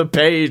lands on the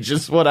page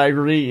is what I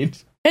read.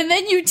 And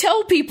then you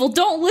tell people,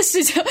 don't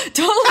listen to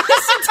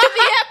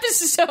the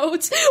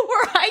episodes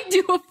where I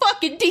do a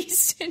fucking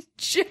decent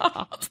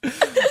job.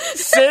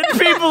 Send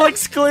people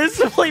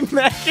exclusively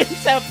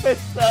Megan's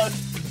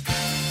episodes.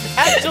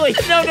 Actually,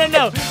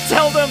 no.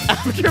 Tell them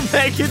after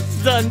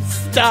Megan's done,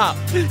 stop.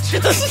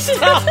 Just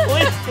stop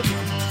listening.